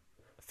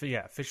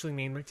 Officially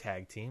named their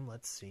tag team.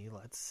 Let's see.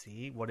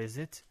 What is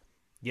it?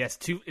 Yes,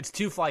 it's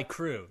Two Fly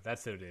Crew.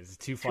 That's what it is.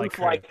 Two Fly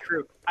Crew.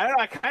 I don't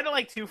know. I kind of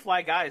like Two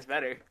Fly Guys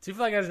better. Two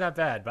Fly Guys is not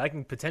bad, but I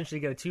can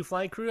potentially get a Two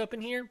Fly Crew up in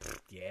here.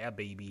 Yeah,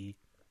 baby.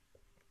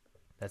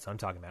 That's what I'm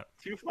talking about.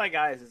 Two Fly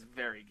Guys is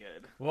very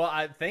good. Well,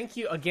 thank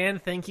you,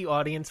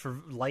 audience,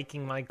 for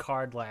liking my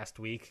card last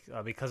week.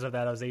 Because of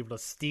that, I was able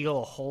to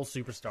steal a whole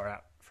superstar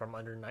out from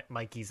under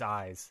Mikey's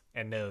eyes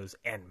and nose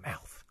and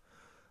mouth.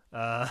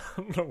 I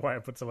don't know why I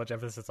put so much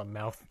emphasis on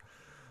mouth.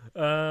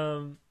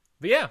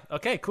 But yeah,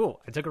 okay,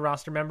 cool. I took a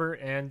roster member,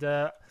 and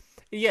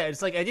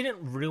it's like I didn't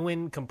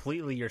ruin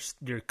completely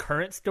your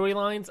current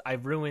storylines.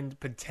 I've ruined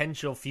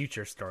potential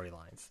future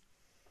storylines.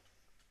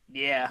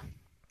 Yeah.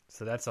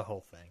 So that's the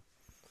whole thing.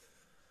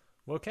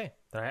 Okay,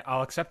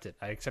 I'll accept it.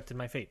 I accepted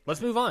my fate.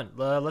 Let's move on.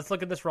 Let's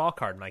look at this Raw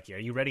card, Mikey. Are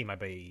you ready, my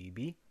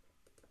baby?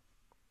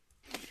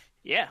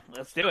 Yeah,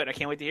 let's do it. I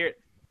can't wait to hear it.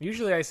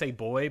 Usually I say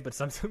boy, but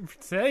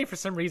today for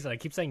some reason I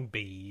keep saying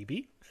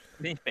baby.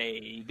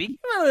 Baby.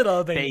 My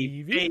little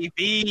baby.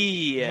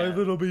 Baby. My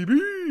little baby.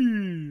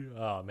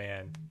 Oh,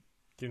 man.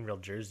 Getting real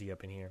Jersey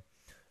up in here.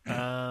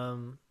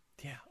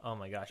 Yeah. Oh,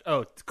 my gosh.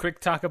 Oh,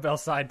 quick Taco Bell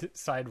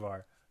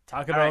sidebar.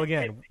 Taco Bell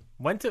again.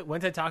 Went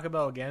to Taco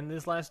Bell again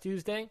this last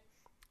Tuesday.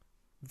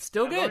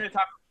 Still good.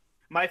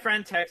 My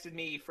friend texted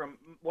me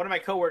one of my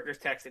coworkers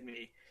texted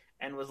me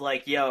and was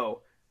like,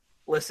 "Yo,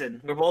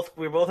 listen,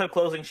 we both have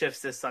closing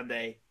shifts this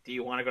Sunday. Do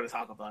you want to go to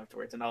Taco Bell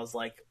afterwards?" And I was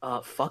like,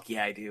 fuck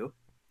yeah, I do."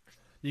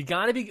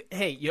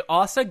 You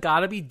also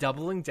gotta be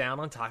doubling down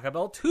on Taco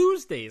Bell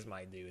Tuesdays,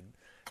 my dude.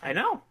 I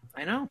know.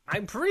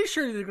 I'm pretty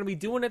sure they're gonna be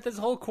doing it this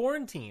whole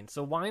quarantine.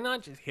 So why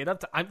not just hit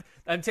up? I'm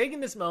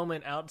taking this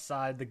moment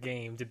outside the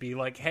game to be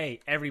like,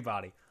 hey,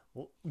 everybody,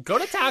 go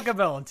to Taco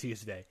Bell on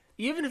Tuesday.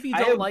 Even if you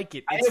don't like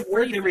it, it's I have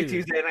work free every food.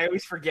 Tuesday, and I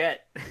always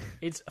forget.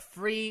 It's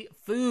free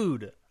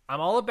food.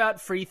 I'm all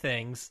about free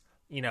things.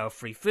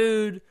 Free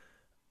food,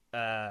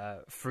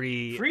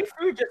 free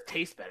food just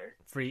tastes better.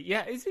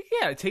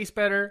 It tastes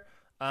better.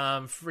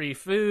 Free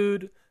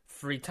food,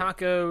 free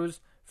tacos,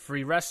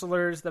 free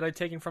wrestlers that I've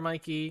taken from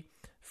Mikey,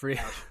 free.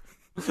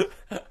 All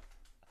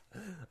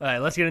right,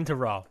 let's get into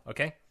Raw,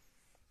 okay?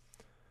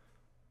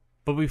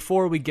 But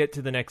before we get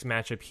to the next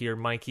matchup here,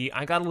 Mikey,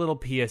 I got a little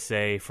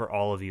PSA for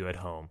all of you at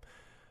home.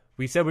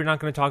 We said we're not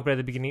going to talk about it at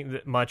the beginning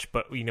much,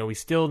 but we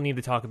still need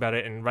to talk about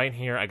it. And right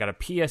here, I got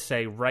a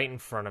PSA right in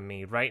front of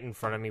me.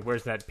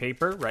 Where's that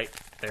paper? Right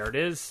there it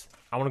is.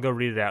 I want to go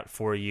read it out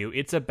for you.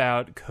 It's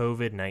about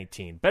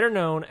COVID-19, better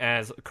known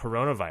as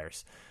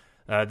coronavirus.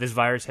 This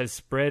virus has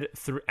spread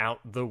throughout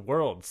the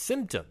world.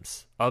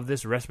 Symptoms of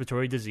this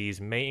respiratory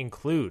disease may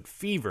include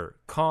fever,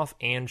 cough,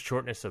 and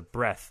shortness of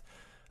breath.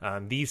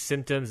 These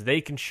symptoms,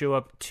 they can show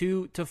up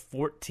 2 to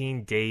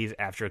 14 days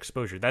after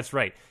exposure. That's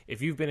right.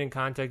 If you've been in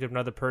contact with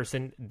another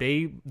person,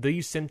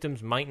 these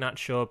symptoms might not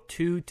show up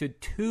 2 to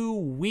 2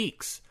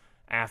 weeks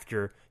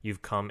after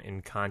you've come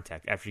in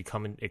contact, after you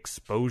come in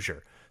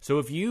exposure. So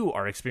if you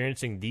are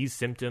experiencing these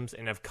symptoms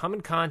and have come in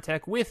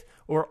contact with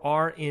or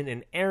are in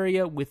an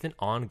area with an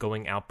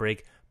ongoing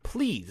outbreak,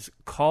 please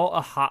call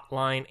a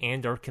hotline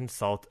and or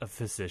consult a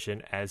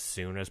physician as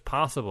soon as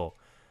possible.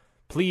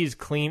 Please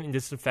clean and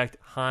disinfect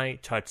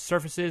high-touch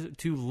surfaces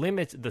to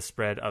limit the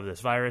spread of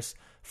this virus.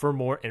 For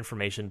more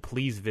information,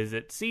 please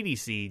visit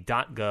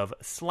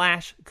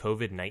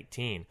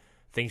cdc.gov/COVID-19.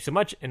 Thanks so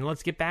much, and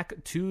let's get back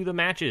to the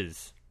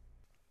matches.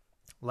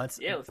 Let's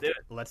do it.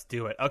 Let's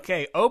do it.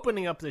 Okay,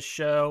 opening up the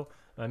show,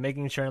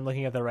 making sure I'm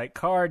looking at the right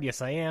card.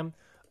 Yes, I am.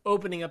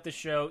 Opening up the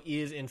show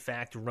is, in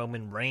fact,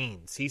 Roman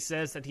Reigns. He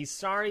says that he's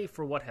sorry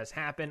for what has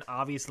happened.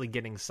 Obviously,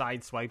 getting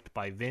sideswiped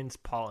by Vince,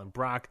 Paul, and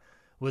Brock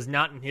was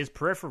not in his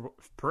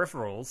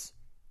peripherals.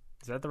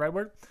 Is that the right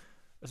word?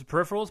 It's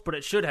peripherals, but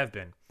it should have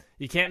been.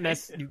 You can't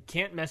mess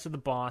with the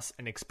boss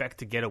and expect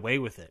to get away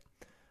with it.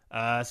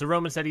 So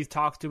Roman said he's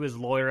talked to his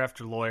lawyer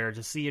after lawyer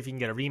to see if he can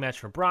get a rematch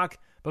from Brock,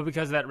 but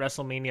because of that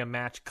WrestleMania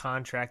match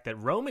contract that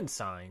Roman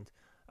signed,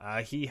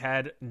 he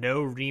had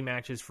no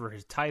rematches for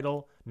his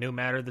title, no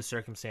matter the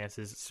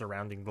circumstances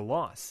surrounding the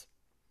loss.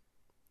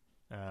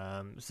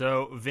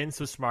 So Vince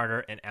was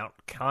smarter and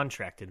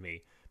out-contracted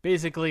me.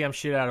 Basically, I'm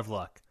shit out of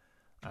luck.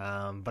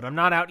 But I'm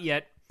not out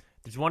yet.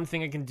 There's one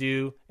thing I can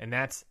do, and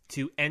that's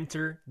to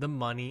enter the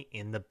Money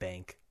in the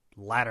Bank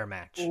ladder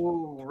match.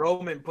 Ooh,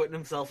 Roman putting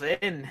himself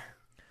in.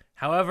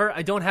 However,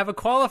 I don't have a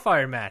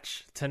qualifier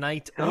match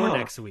tonight or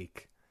next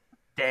week.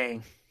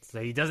 Dang. So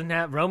he doesn't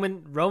have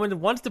Roman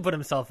wants to put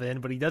himself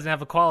in, but he doesn't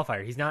have a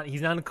qualifier. He's not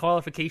in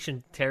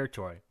qualification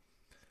territory.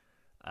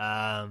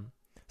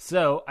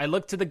 So I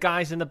look to the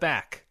guys in the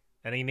back,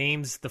 and he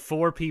names the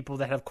 4 people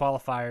that have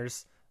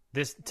qualifiers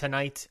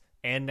tonight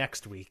and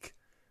next week.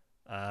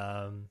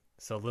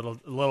 So a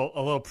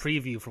little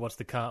preview for what's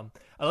to come.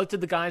 I looked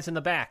at the guys in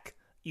the back: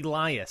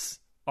 Elias,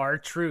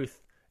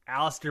 R-Truth,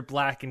 Aleister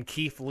Black, and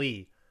Keith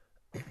Lee.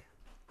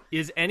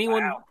 Is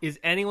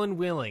anyone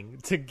willing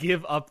to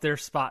give up their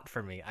spot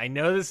for me? I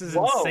know this is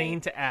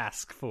insane to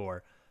ask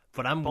for,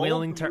 but I'm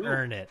willing to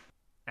earn it.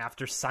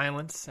 After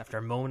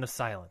a moment of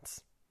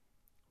silence,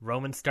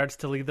 Roman starts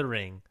to leave the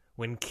ring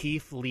when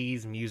Keith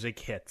Lee's music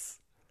hits.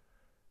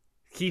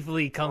 Keith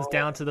Lee comes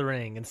down to the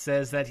ring and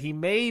says that he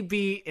may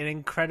be an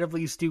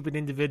incredibly stupid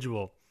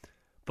individual,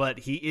 but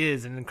he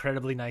is an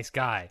incredibly nice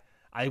guy.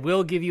 I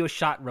will give you a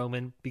shot,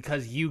 Roman,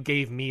 because you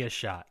gave me a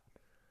shot.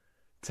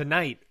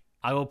 Tonight,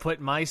 I will put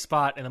my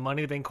spot in the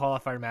Money in the Bank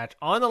qualifier match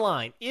on the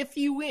line. If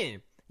you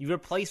win, you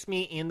replace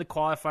me in the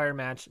qualifier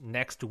match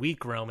next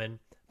week, Roman.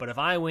 But if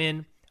I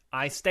win,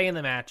 I stay in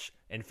the match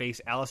and face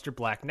Aleister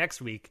Black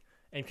next week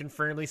and can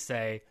firmly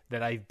say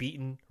that I've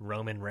beaten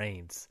Roman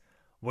Reigns.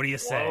 What do you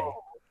say? Whoa.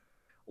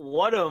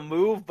 What a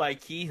move by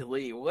Keith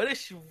Lee. What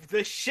is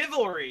the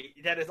chivalry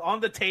that is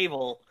on the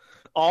table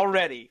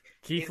already.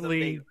 Keith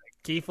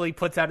Lee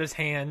puts out his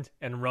hand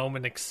and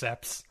Roman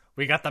accepts.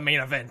 We got the main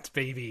event,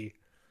 baby.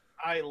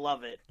 I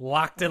love it.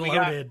 Locked and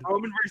loaded. Got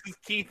Roman versus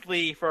Keith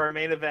Lee for our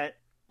main event,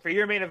 for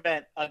your main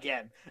event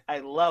again. I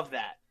love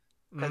that.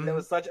 Because it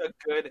was such a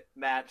good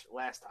match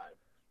last time.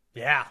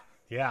 Yeah,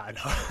 I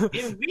know. We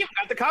even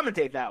got to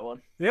commentate that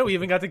one. Yeah, we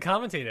even got to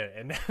commentate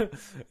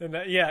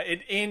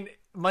it. And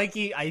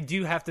Mikey, I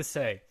do have to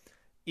say,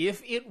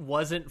 if it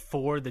wasn't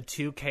for the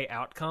 2K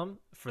outcome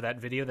for that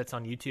video that's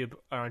on YouTube,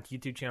 or on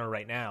YouTube channel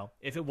right now,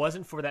 if it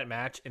wasn't for that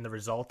match and the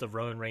result of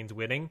Roman Reigns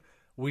winning,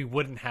 we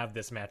wouldn't have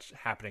this match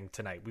happening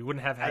tonight. We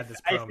wouldn't have had this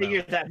promo. I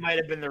figured that might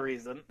have been the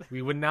reason.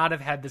 We would not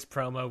have had this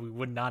promo. We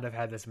would not have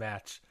had this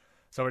match.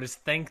 So it is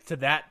thanks to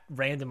that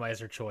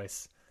randomizer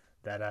choice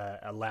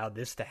that allowed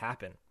this to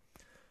happen.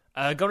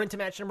 Going into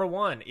match number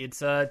 1, it's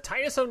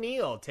Titus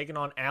O'Neil taking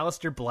on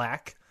Aleister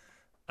Black.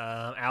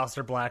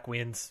 Aleister Black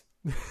wins.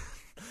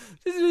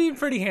 This is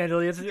pretty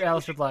handily.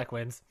 Aleister Black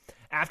wins.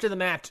 After the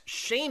match,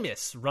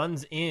 Sheamus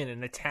runs in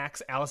and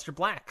attacks Aleister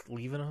Black,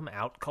 leaving him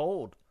out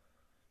cold.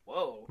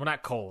 Whoa. Well,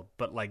 not cold,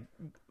 but like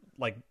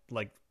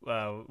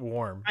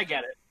warm. I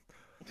get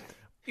it.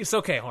 It's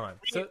okay. Hold on.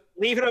 So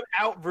leaving him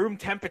out room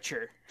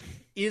temperature.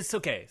 It's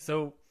okay.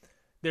 So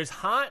there's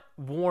hot,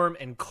 warm,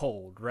 and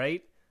cold,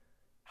 right?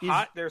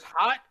 There's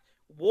hot,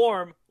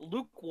 warm,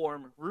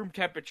 lukewarm, room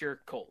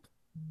temperature, cold.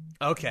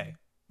 Okay.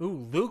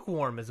 Ooh,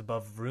 lukewarm is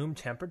above room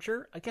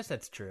temperature? I guess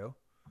that's true.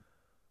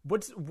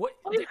 Is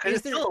it's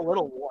still a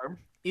little warm.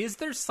 Is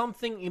there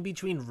something in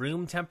between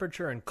room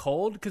temperature and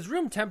cold? Because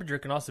room temperature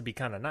can also be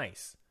kind of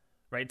nice,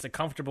 right? It's a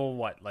comfortable,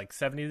 like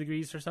 70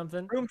 degrees or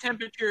something? Room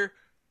temperature.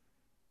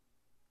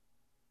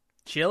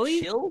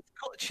 Chilly?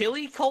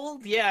 Chilly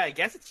cold? Yeah, I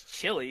guess it's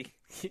chilly.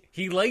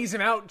 He lays him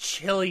out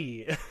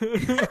chilly.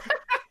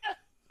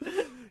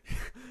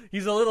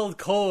 He's a little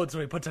cold,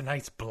 so he puts a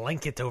nice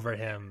blanket over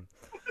him.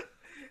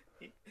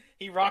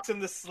 He rocks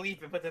him to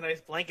sleep and puts a nice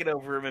blanket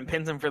over him and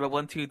pins him for the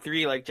 1, 2,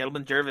 3 like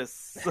Gentleman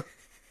Jervis.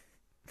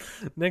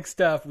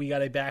 Next up, we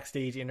got a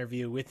backstage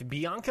interview with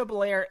Bianca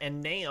Belair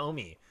and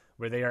Naomi,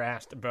 where they are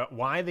asked about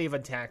why they've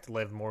attacked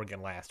Liv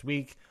Morgan last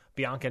week.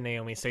 Bianca and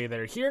Naomi say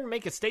they're here to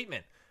make a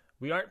statement.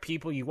 We aren't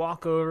people you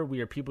walk over.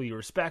 We are people you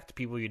respect,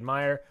 people you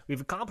admire.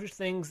 We've accomplished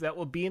things that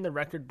will be in the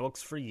record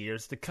books for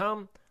years to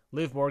come.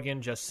 Liv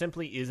Morgan just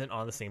simply isn't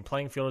on the same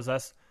playing field as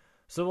us.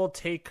 So we'll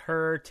take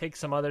her, take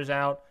some others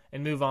out,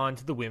 and move on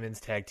to the Women's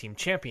Tag Team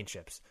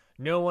Championships.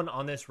 No one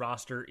on this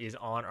roster is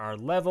on our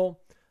level.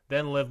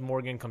 Then Liv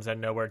Morgan comes out of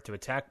nowhere to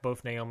attack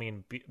both Naomi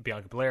and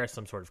Bianca Belair as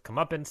some sort of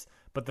comeuppance,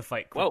 but the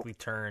fight quickly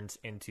turns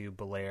into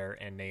Belair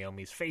and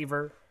Naomi's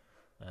favor,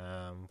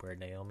 where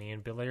Naomi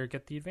and Belair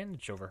get the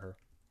advantage over her.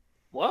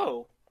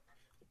 Whoa.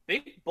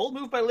 Big, bold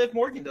move by Liv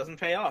Morgan doesn't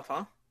pay off,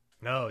 huh?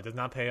 No, it does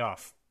not pay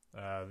off.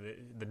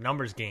 The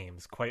numbers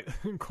games quite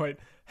quite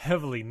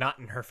heavily not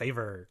in her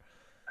favor.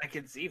 I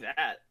can see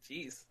that.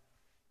 Jeez.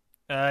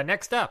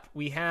 Next up,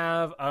 we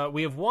have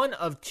one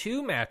of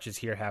two matches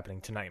here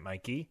happening tonight,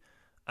 Mikey.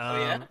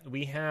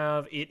 We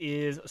have it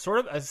is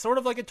sort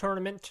of like a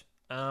tournament.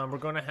 We're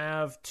going to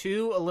have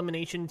 2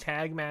 elimination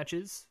tag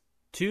matches,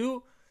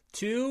 two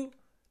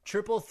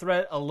triple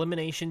threat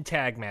elimination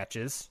tag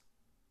matches.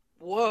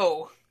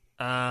 Whoa.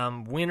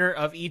 Winner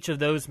of each of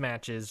those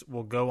matches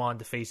will go on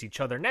to face each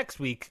other next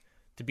week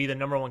to be the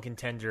number 1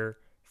 contender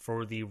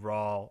for the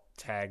Raw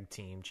Tag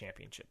Team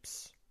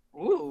Championships.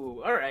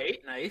 Ooh, all right,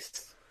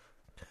 nice.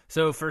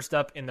 So first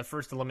up in the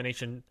first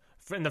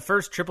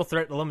triple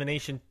threat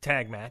elimination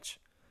tag match,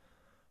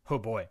 oh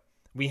boy,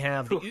 we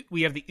have the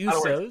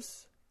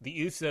Usos.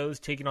 The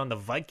Usos taking on the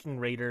Viking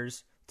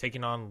Raiders,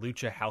 taking on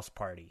Lucha House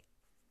Party.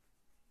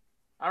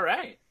 All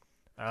right.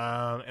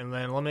 And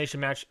then elimination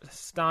match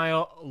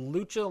style,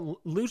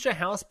 Lucha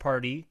House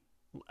Party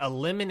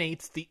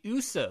eliminates the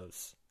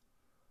Usos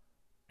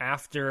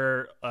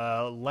after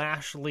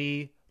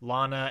Lashley,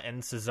 Lana,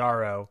 and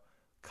Cesaro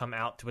come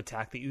out to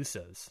attack the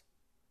Usos.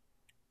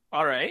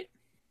 All right.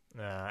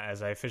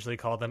 As I officially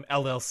called them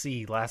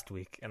LLC last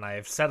week, and I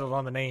have settled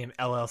on the name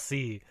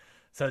LLC.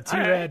 So too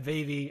bad,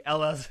 baby.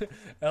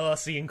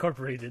 LLC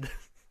Incorporated.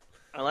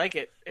 I like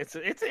it. It's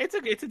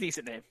a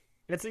decent name.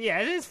 It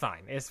is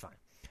fine. It's fine.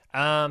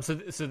 So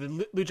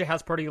the Lucha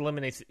House Party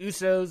eliminates the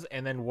Usos,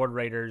 and then War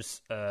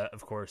Raiders,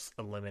 of course,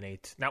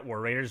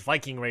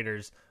 Viking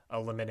Raiders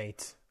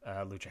eliminate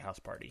Lucha House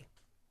Party.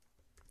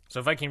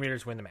 So Viking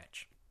Raiders win the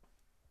match.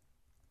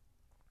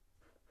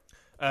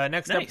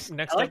 Next up,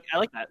 I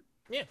like that.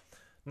 Yeah.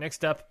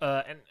 Next up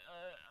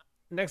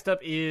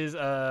is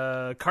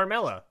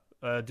Carmella.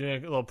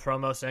 Doing a little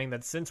promo saying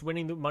that since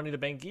winning the Money in the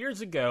Bank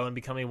years ago and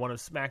becoming one of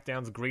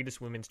SmackDown's greatest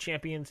women's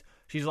champions,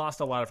 she's lost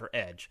a lot of her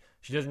edge.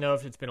 She doesn't know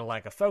if it's been a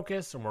lack of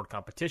focus or more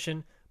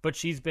competition, but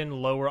she's been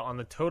lower on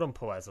the totem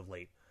pole as of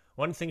late.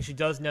 One thing she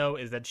does know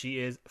is that she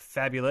is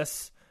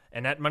fabulous,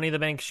 and at Money in the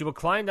Bank, she will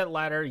climb that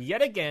ladder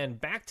yet again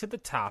back to the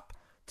top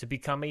to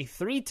become a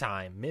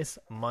 3-time Miss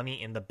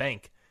Money in the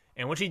Bank.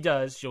 And when she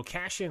does, she'll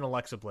cash in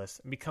Alexa Bliss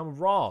and become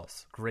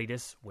Raw's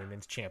greatest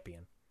women's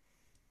champion.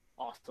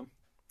 Awesome.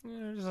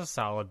 Just a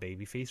solid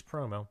babyface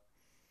promo.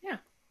 Yeah.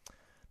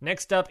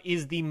 Next up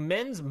is the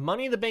men's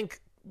Money in the Bank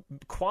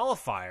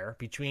qualifier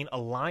between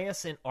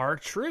Elias and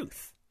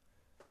R-Truth.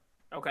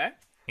 Okay.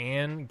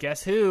 And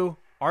guess who?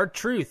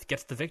 R-Truth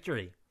gets the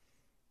victory.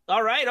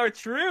 All right,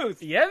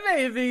 R-Truth. Yeah,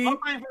 baby. I'm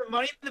going for a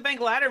Money in the Bank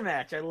ladder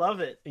match. I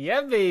love it.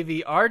 Yeah,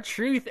 baby.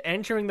 R-Truth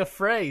entering the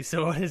fray.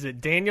 So what is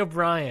it? Daniel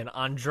Bryan,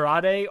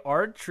 Andrade,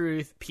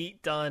 R-Truth,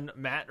 Pete Dunne,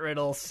 Matt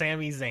Riddle,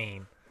 Sami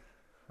Zayn.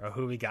 Or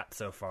who we got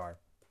so far.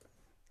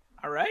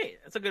 All right.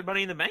 That's a good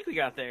Money in the Bank we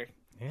got there.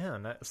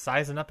 Yeah,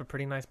 sizing up a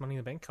pretty nice Money in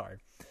the Bank card.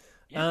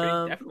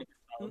 Yeah, definitely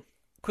solid.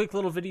 Quick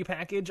little video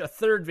package, a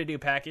third video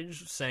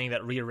package saying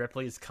that Rhea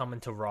Ripley is coming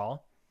to Raw.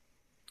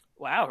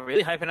 Wow,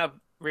 really hyping up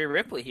Rhea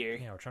Ripley here.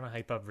 Yeah, we're trying to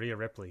hype up Rhea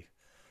Ripley.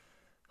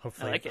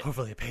 Hopefully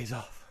it pays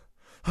off.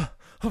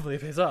 Hopefully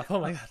it pays off.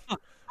 Oh my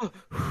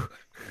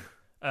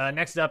god.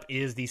 Next up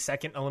is the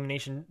second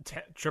elimination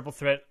triple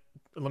threat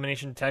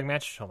elimination tag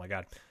match. Oh my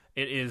god.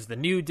 It is the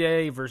New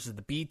Day versus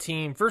the B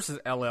Team versus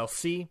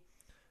LLC.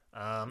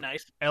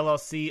 Nice.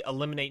 LLC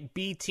eliminate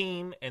B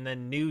Team, and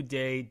then New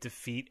Day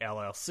defeat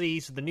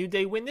LLC. So the New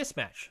Day win this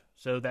match.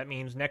 So that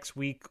means next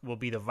week will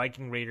be the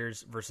Viking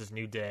Raiders versus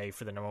New Day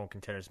for the number 1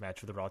 contenders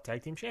match for the Raw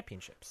Tag Team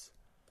Championships.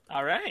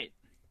 All right.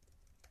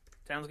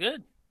 Sounds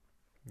good.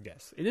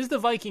 Yes. It is the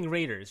Viking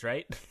Raiders,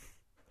 right?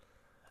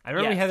 I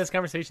remember we had this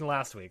conversation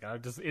last week.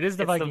 It is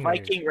the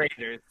Viking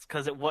Raiders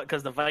because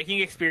the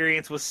Viking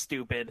experience was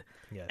stupid,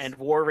 yes, and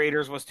War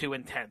Raiders was too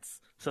intense.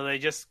 So they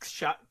just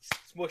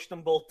smushed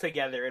them both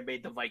together and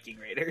made the Viking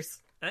Raiders.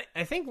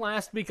 I think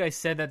last week I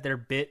said that their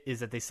bit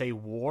is that they say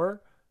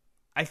war.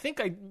 I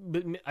think I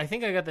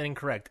got that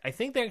incorrect. I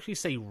think they actually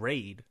say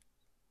raid.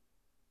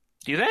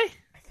 Do they?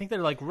 I think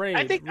they're like raid.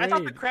 I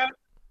thought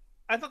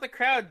the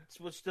crowd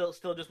was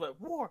still just went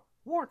war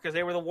because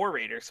they were the War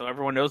Raiders, so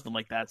everyone knows them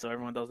like that. So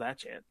everyone does that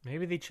shit.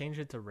 Maybe they changed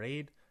it to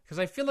raid because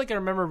I feel like I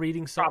remember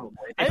reading something.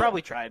 They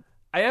probably tried.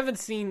 I haven't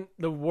seen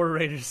the War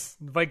Raiders,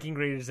 Viking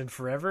Raiders in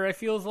forever. I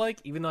feels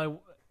like, even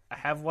though I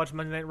have watched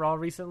Monday Night Raw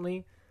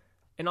recently,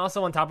 and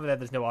also on top of that,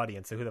 there's no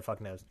audience, so who the fuck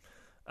knows?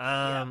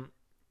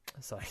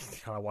 So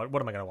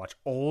what am I gonna watch?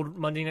 Old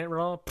Monday Night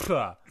Raw?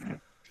 Puh.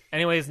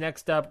 Anyways,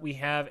 next up we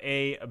have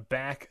a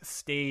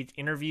backstage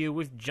interview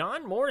with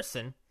John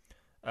Morrison.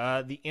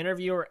 The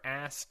interviewer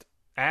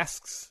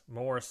asks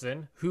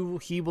Morrison who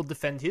he will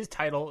defend his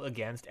title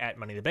against at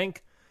Money in the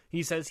Bank.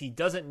 He says he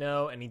doesn't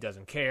know and he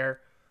doesn't care.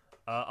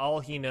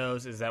 All he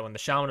knows is that when the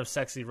Shaman of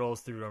Sexy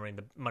rolls through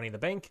Money in the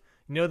Bank,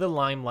 the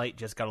limelight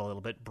just got a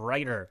little bit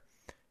brighter.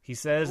 He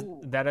says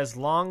that as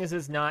long as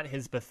it's not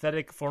his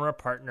pathetic former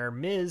partner,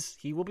 Miz,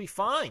 he will be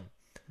fine.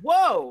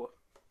 Whoa!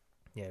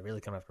 Yeah,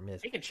 really coming after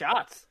Miz. Taking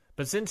shots.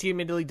 But since he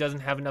admittedly doesn't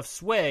have enough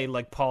sway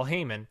like Paul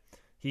Heyman,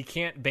 he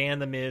can't ban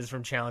The Miz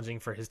from challenging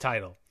for his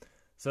title.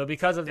 So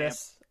because of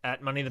this,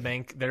 at Money in the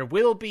Bank, there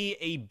will be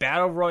a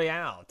battle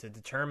royale to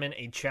determine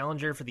a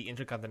challenger for the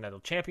Intercontinental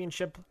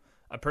Championship,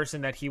 a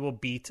person that he will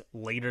beat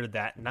later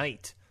that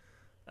night.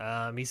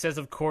 He says,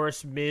 of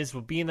course, Miz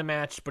will be in the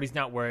match, but he's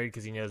not worried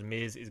because he knows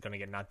Miz is going to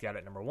get knocked out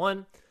at number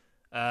 1.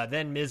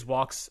 Then Miz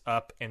walks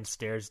up and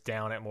stares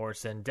down at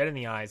Morrison, dead in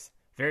the eyes,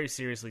 very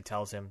seriously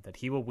tells him that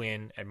he will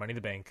win at Money in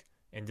the Bank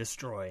and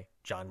destroy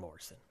John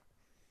Morrison.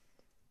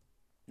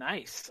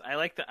 Nice. I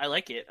like it.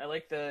 I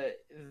like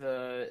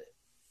the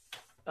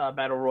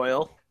battle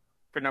royal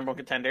for number 1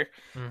 contender.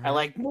 Mm-hmm. I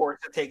like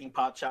Morrison taking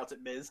pot shots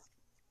at Miz.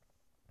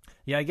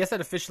 Yeah, I guess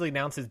that officially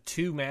announces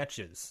 2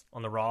 matches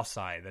on the Raw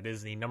side. That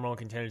is the number 1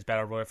 contenders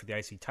battle royal for the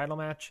IC title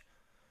match,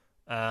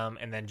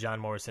 and then John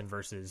Morrison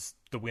versus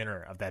the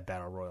winner of that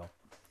battle royal.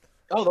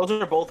 Oh, those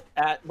are both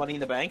at Money in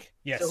the Bank?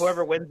 Yes. So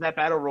whoever wins that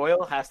battle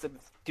royal has to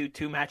do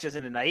 2 matches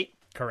in a night?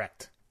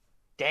 Correct.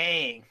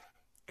 Dang.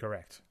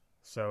 Correct.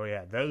 So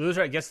yeah, those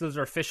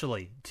are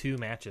officially 2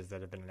 matches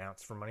that have been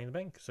announced for Money in the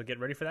Bank. So get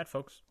ready for that,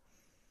 folks.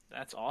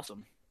 That's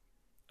awesome.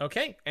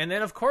 Okay, and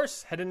then of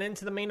course, heading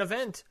into the main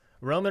event,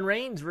 Roman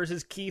Reigns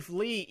versus Keith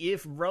Lee.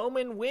 If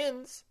Roman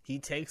wins, he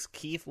takes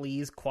Keith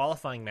Lee's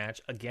qualifying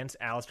match against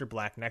Aleister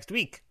Black next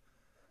week.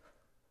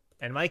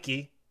 And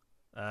Mikey,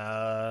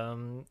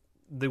 the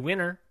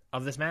winner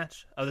of this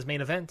match, of this main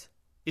event,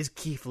 is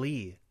Keith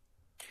Lee.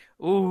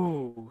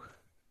 Ooh.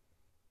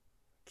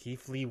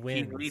 Keith Lee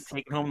wins. Keith Lee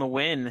taking home the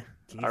win.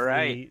 Keith All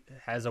right. Lee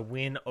has a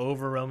win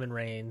over Roman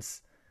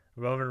Reigns.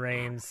 Roman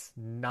Reigns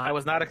not. I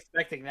was not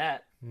expecting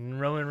that.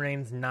 Roman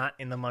Reigns not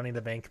in the Money in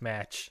the Bank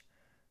match.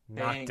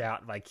 Knocked Dang.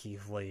 out by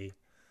Keith Lee.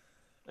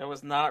 I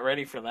was not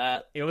ready for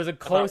that. It was a I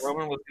close. thought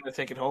Roman was going to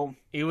take it home.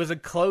 It was a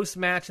close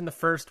match in the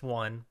first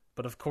one,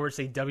 but of course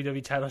a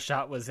WWE title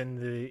shot was in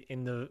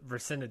the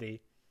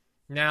vicinity.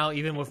 Now,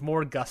 even with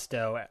more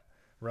gusto,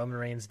 Roman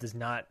Reigns does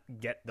not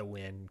get the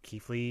win.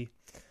 Keith Lee,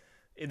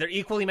 they're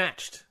equally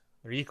matched.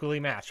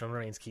 Roman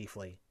Reigns, Keith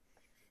Lee.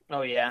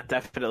 Oh, yeah,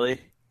 definitely.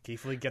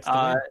 Keith Lee gets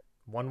the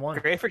win.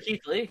 1-1. Great for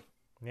Keith Lee.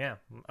 Yeah.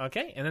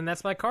 Okay, and then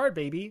that's my card,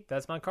 baby.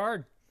 That's my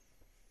card.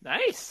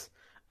 Nice.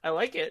 I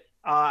like it.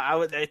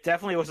 It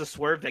definitely was a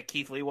swerve that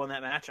Keith Lee won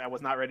that match. I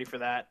was not ready for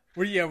that.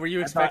 Were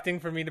you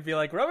expecting for me to be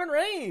like Roman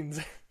Reigns?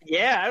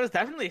 Yeah, I was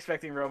definitely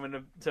expecting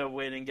Roman to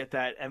win and get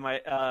that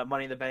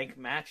Money in the Bank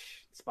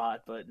match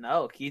spot, but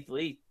no, Keith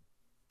Lee.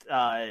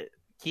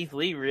 Keith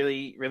Lee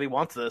really, really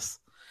wants this.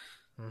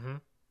 Mm-hmm.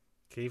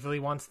 Keith Lee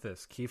wants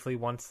this. Keith Lee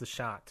wants the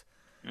shot.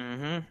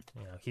 Mm-hmm.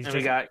 You know, he's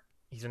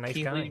a nice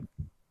Keith guy. Lee.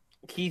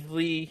 Keith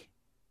Lee.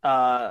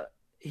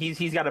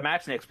 He's got a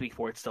match next week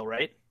for it still,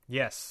 right?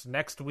 Yes,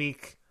 next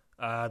week,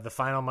 the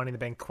final Money in the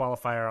Bank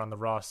qualifier on the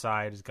Raw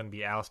side is going to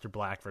be Aleister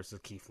Black versus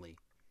Keith Lee.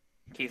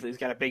 Keith Lee's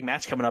got a big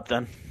match coming up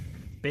then.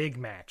 Big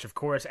match. Of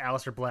course,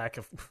 Aleister Black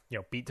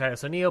beat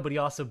Titus O'Neil, but he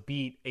also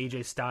beat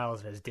AJ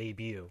Styles in his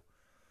debut.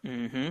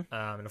 Mm-hmm.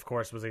 And of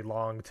course was a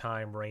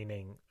long-time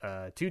reigning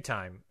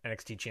 2-time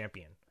NXT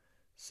champion.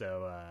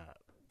 So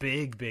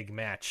big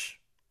match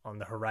on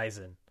the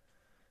horizon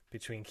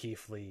between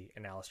Keith Lee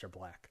and Aleister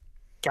Black.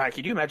 God,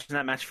 can you imagine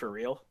that match for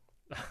real?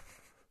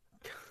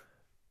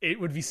 It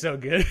would be so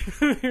good.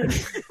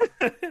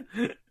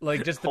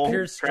 Like just the Holy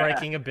pure crap.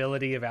 striking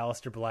ability of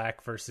Aleister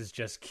Black versus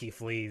just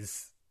Keith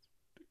Lee's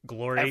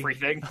glory.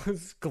 Everything.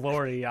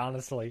 Glory,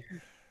 honestly.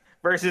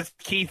 Versus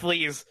Keith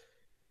Lee's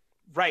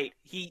right.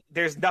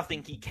 There's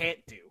nothing he can't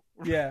do.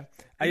 Yeah.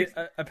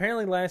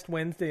 Apparently last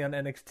Wednesday on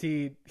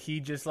NXT, he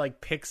just like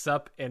picks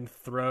up and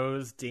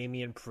throws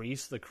Damian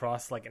Priest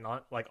across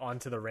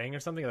onto the ring or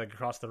something, like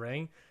across the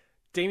ring.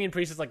 Damian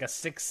Priest is like a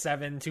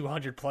 6'7",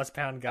 200+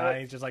 pound guy.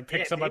 He just like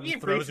picks him up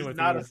and throws him with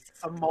not ease.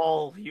 a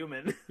small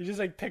human. He just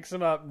like picks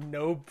him up,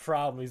 no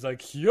problem. He's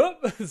like,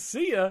 "Yup,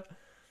 see ya."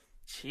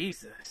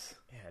 Jesus.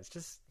 Yeah,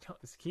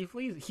 it's Keith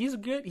Lee. He's a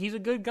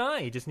good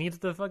guy. He just needs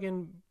a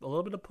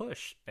little bit of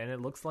push, and it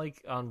looks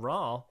like on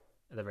Raw,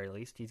 at the very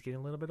least, he's getting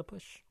a little bit of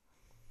push.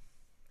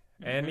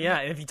 And yeah,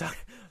 if you talk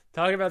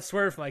about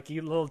Swerve, Mikey,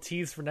 a little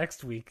tease for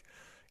next week.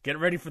 Get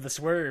ready for the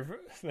Swerve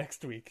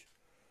next week.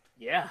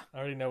 Yeah. I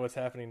already know what's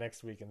happening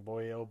next week, and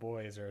boy, oh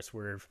boy, is there a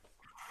Swerve.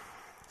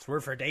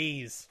 Swerve for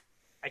days.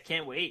 I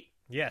can't wait.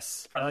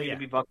 Yes. Probably gonna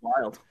be Buck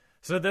Wild.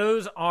 So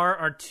those are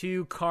our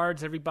 2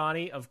 cards,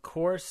 everybody. Of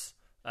course,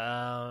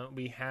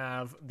 we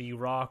have the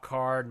Raw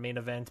card main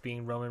event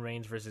being Roman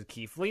Reigns versus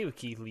Keith Lee, with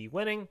Keith Lee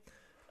winning.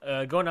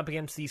 Going up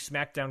against the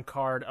SmackDown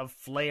card of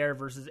Flair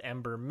versus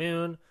Ember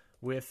Moon,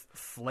 with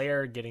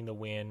Flair getting the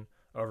win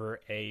over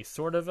a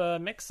sort of a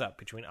mix-up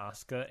between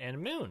Asuka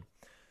and Moon.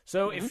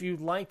 So if you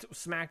liked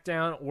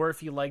SmackDown or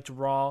if you liked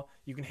Raw,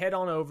 you can head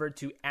on over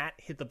to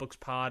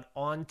 @HitTheBooksPod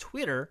on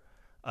Twitter,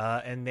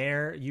 and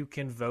there you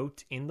can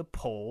vote in the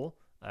poll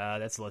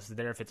that's listed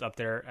there. If it's up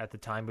there at the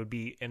time, it'd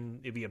be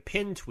a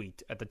pinned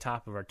tweet at the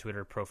top of our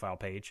Twitter profile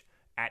page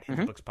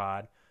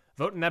 @HitTheBooksPod.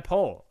 Vote in that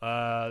poll.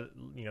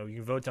 You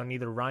can vote on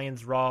either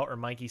Ryan's Raw or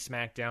Mikey's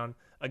SmackDown.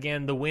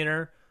 Again, the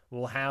winner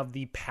will have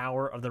the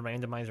power of the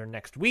randomizer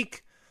next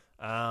week.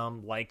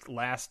 Like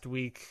last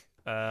week.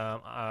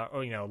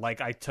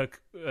 Like I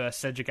took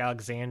Cedric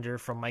Alexander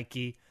from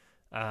Mikey,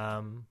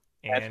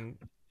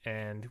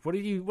 And what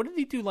did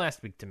you do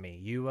last week to me?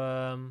 You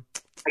I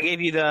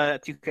gave you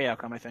the 2K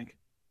outcome, I think.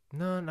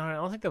 No, I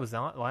don't think that was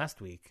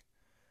last week.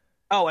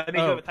 Oh, I made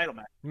you have a title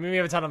match. Maybe we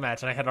have a title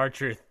match, and I had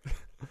R-Truth.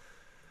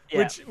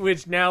 Yeah.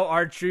 Which now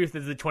R-Truth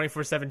is the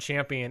 24/7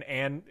 champion,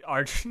 and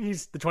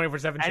he's the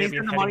 24/7 champion. And he's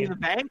in the Money in the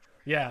Bank?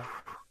 Yeah,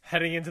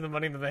 heading into the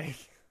Money in the Bank.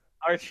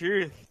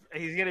 R-Truth,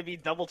 he's going to be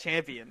double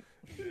champion.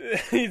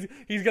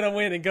 he's going to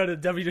win and go to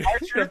WWE.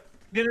 R-Truth,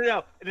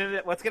 no.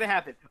 What's going to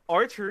happen?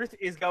 R-Truth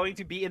is going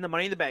to be in the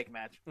Money in the Bank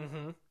match.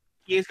 Mm-hmm.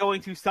 He is going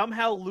to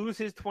somehow lose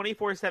his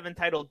 24/7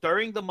 title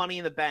during the Money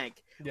in the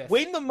Bank, yes.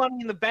 win the Money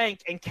in the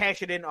Bank, and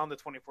cash it in on the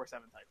 24/7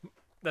 title.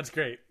 That's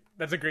great.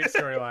 That's a great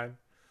storyline.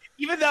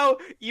 even though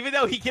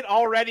he can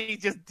already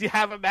just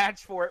have a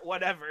match for it,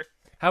 whatever.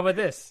 How about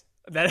this?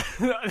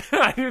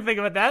 I didn't think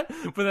about that,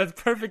 but that's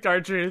perfect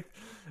R-Truth.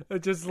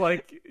 Just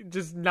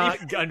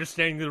not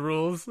understanding the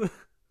rules.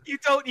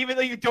 Even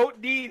though you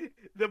don't need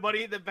the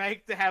Money in the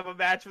Bank to have a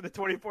match for the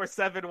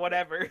 24/7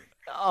 whatever.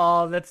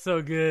 Oh, that's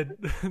so good.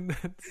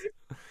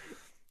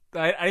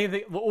 I didn't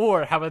think.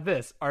 Or how about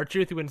this?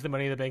 R-Truth, who wins the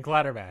Money in the Bank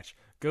ladder match,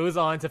 goes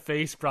on to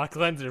face Brock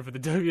Lesnar for the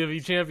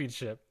WWE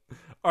Championship.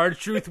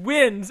 R-Truth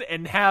wins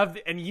and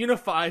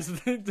unifies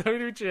the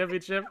WWE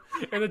Championship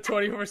and the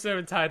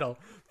 24/7 title.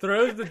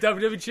 Throws the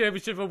WWE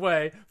Championship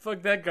away.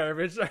 Fuck that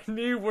garbage. Our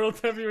new World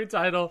WWE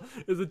title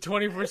is a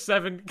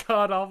 24/7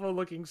 god-awful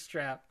looking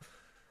strap.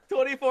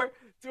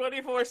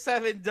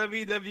 24/7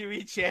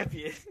 WWE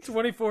champion.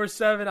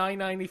 24/7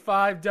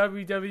 I-95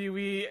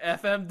 WWE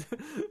FM.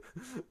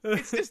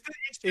 It's just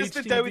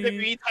the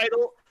WWE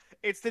title.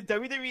 It's the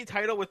WWE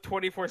title with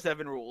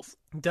 24/7 rules.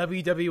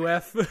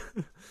 WWF.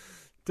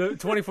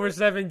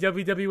 24/7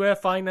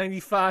 WWF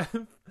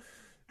I-95.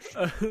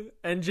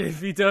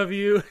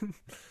 NJPW.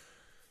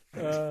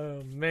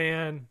 Oh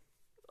man.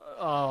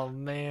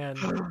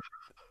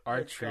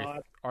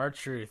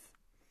 R-Truth.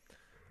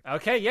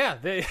 Okay, yeah.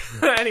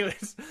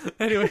 Anyways,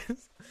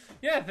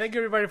 yeah. Thank you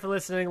everybody for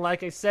listening.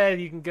 Like I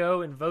said, you can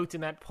go and vote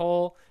in that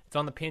poll. It's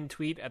on the pinned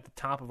tweet at the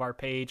top of our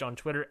page on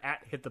Twitter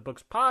at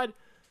HitTheBooksPod.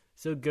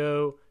 So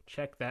go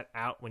check that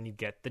out when you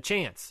get the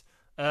chance.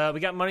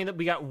 We got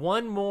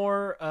one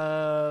more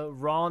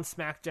Raw and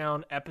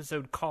SmackDown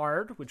episode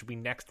card, which will be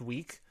next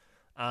week.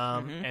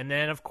 And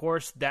then, of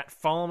course, that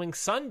following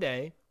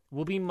Sunday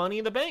will be Money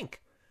in the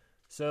Bank.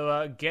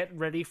 So get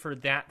ready for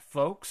that,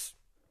 folks.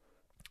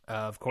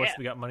 Of course,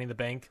 we got Money in the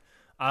Bank.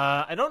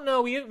 I don't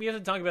know. We have to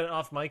talk about it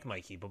off mic,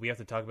 Mikey, but we have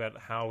to talk about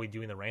how we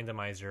do in the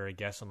randomizer, I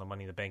guess, on the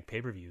Money in the Bank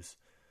pay-per-views.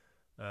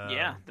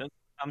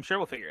 I'm sure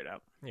we'll figure it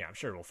out. Yeah, I'm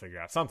sure we'll figure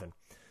out something.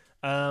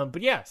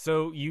 But yeah,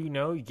 so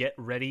get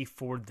ready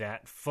for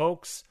that,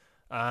 folks.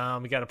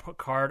 We got a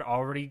card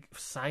already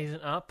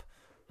sizing up.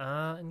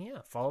 And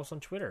yeah, follow us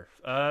on Twitter.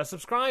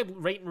 Subscribe,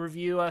 rate, and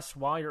review us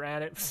while you're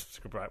at it.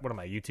 What am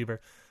I, YouTuber?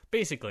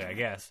 Basically, I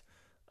guess.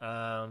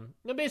 Subscribe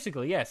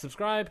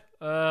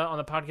on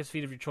the podcast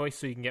feed of your choice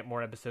so you can get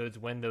more episodes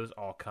when those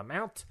all come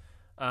out.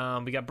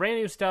 We got brand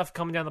new stuff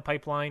coming down the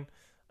pipeline,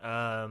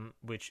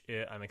 which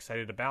I'm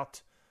excited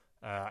about.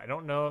 I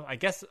don't know. I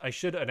guess I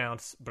should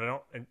announce,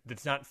 but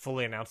it's not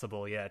fully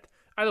announceable yet.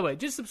 Either way,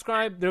 just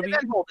subscribe.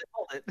 Hold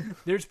it.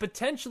 There's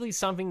potentially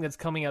something that's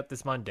coming out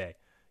this Monday.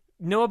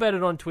 Know about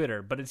it on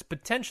Twitter, but there's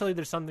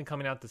something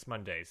coming out this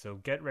Monday. So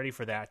get ready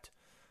for that.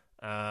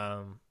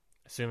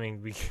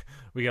 Assuming we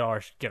get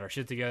our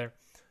shit together.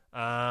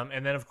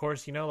 And then, of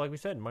course, like we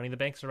said, Money in the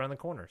Bank's around the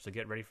corner. So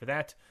get ready for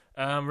that.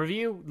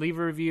 Leave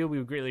a review. We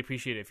would greatly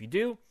appreciate it if you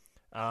do.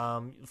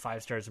 5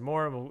 stars or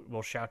more,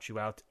 we'll shout you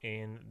out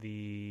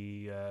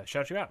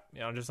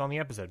just on the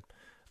episode.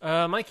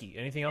 Mikey,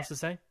 anything else to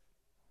say?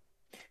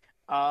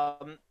 I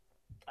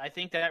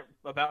think that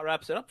about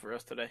wraps it up for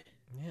us today.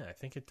 Yeah, I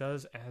think it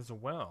does as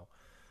well.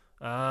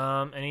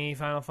 Any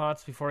final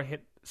thoughts before I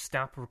hit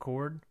stop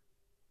record?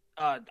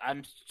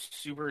 I'm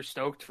super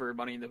stoked for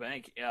Money in the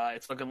Bank.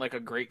 It's looking like a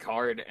great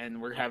card, and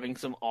we're having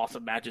some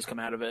awesome matches come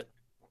out of it.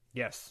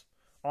 Yes.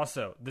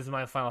 Also, this is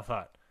my final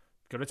thought.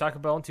 Go to Taco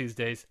Bell on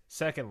Tuesdays.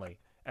 Secondly,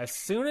 as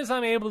soon as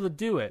I'm able to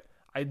do it,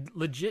 I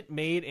legit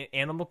made an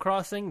Animal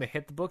Crossing, the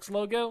Hit the Books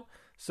logo.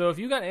 So if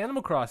you got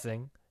Animal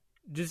Crossing,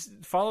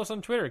 just follow us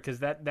on Twitter because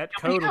that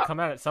code will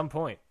come out at some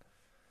point.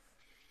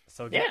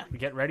 So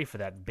get ready for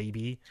that,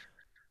 baby.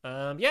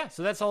 So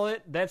that's all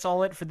it. That's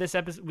all it for this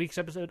week's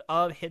episode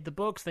of Hit the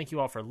Books. Thank you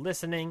all for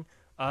listening.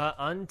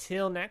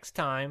 Until next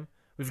time,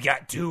 we've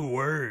got 2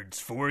 words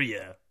for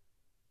you.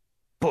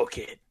 Book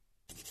it.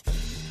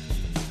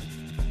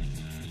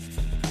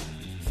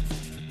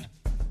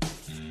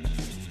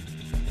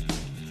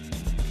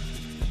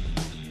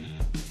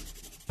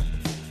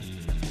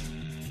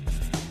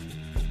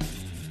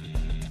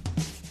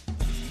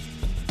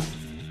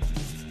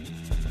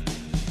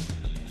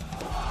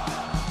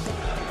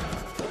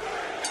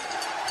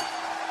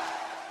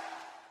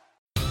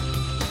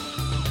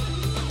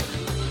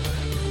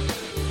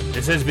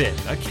 This has been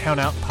a Count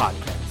Out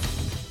Podcast.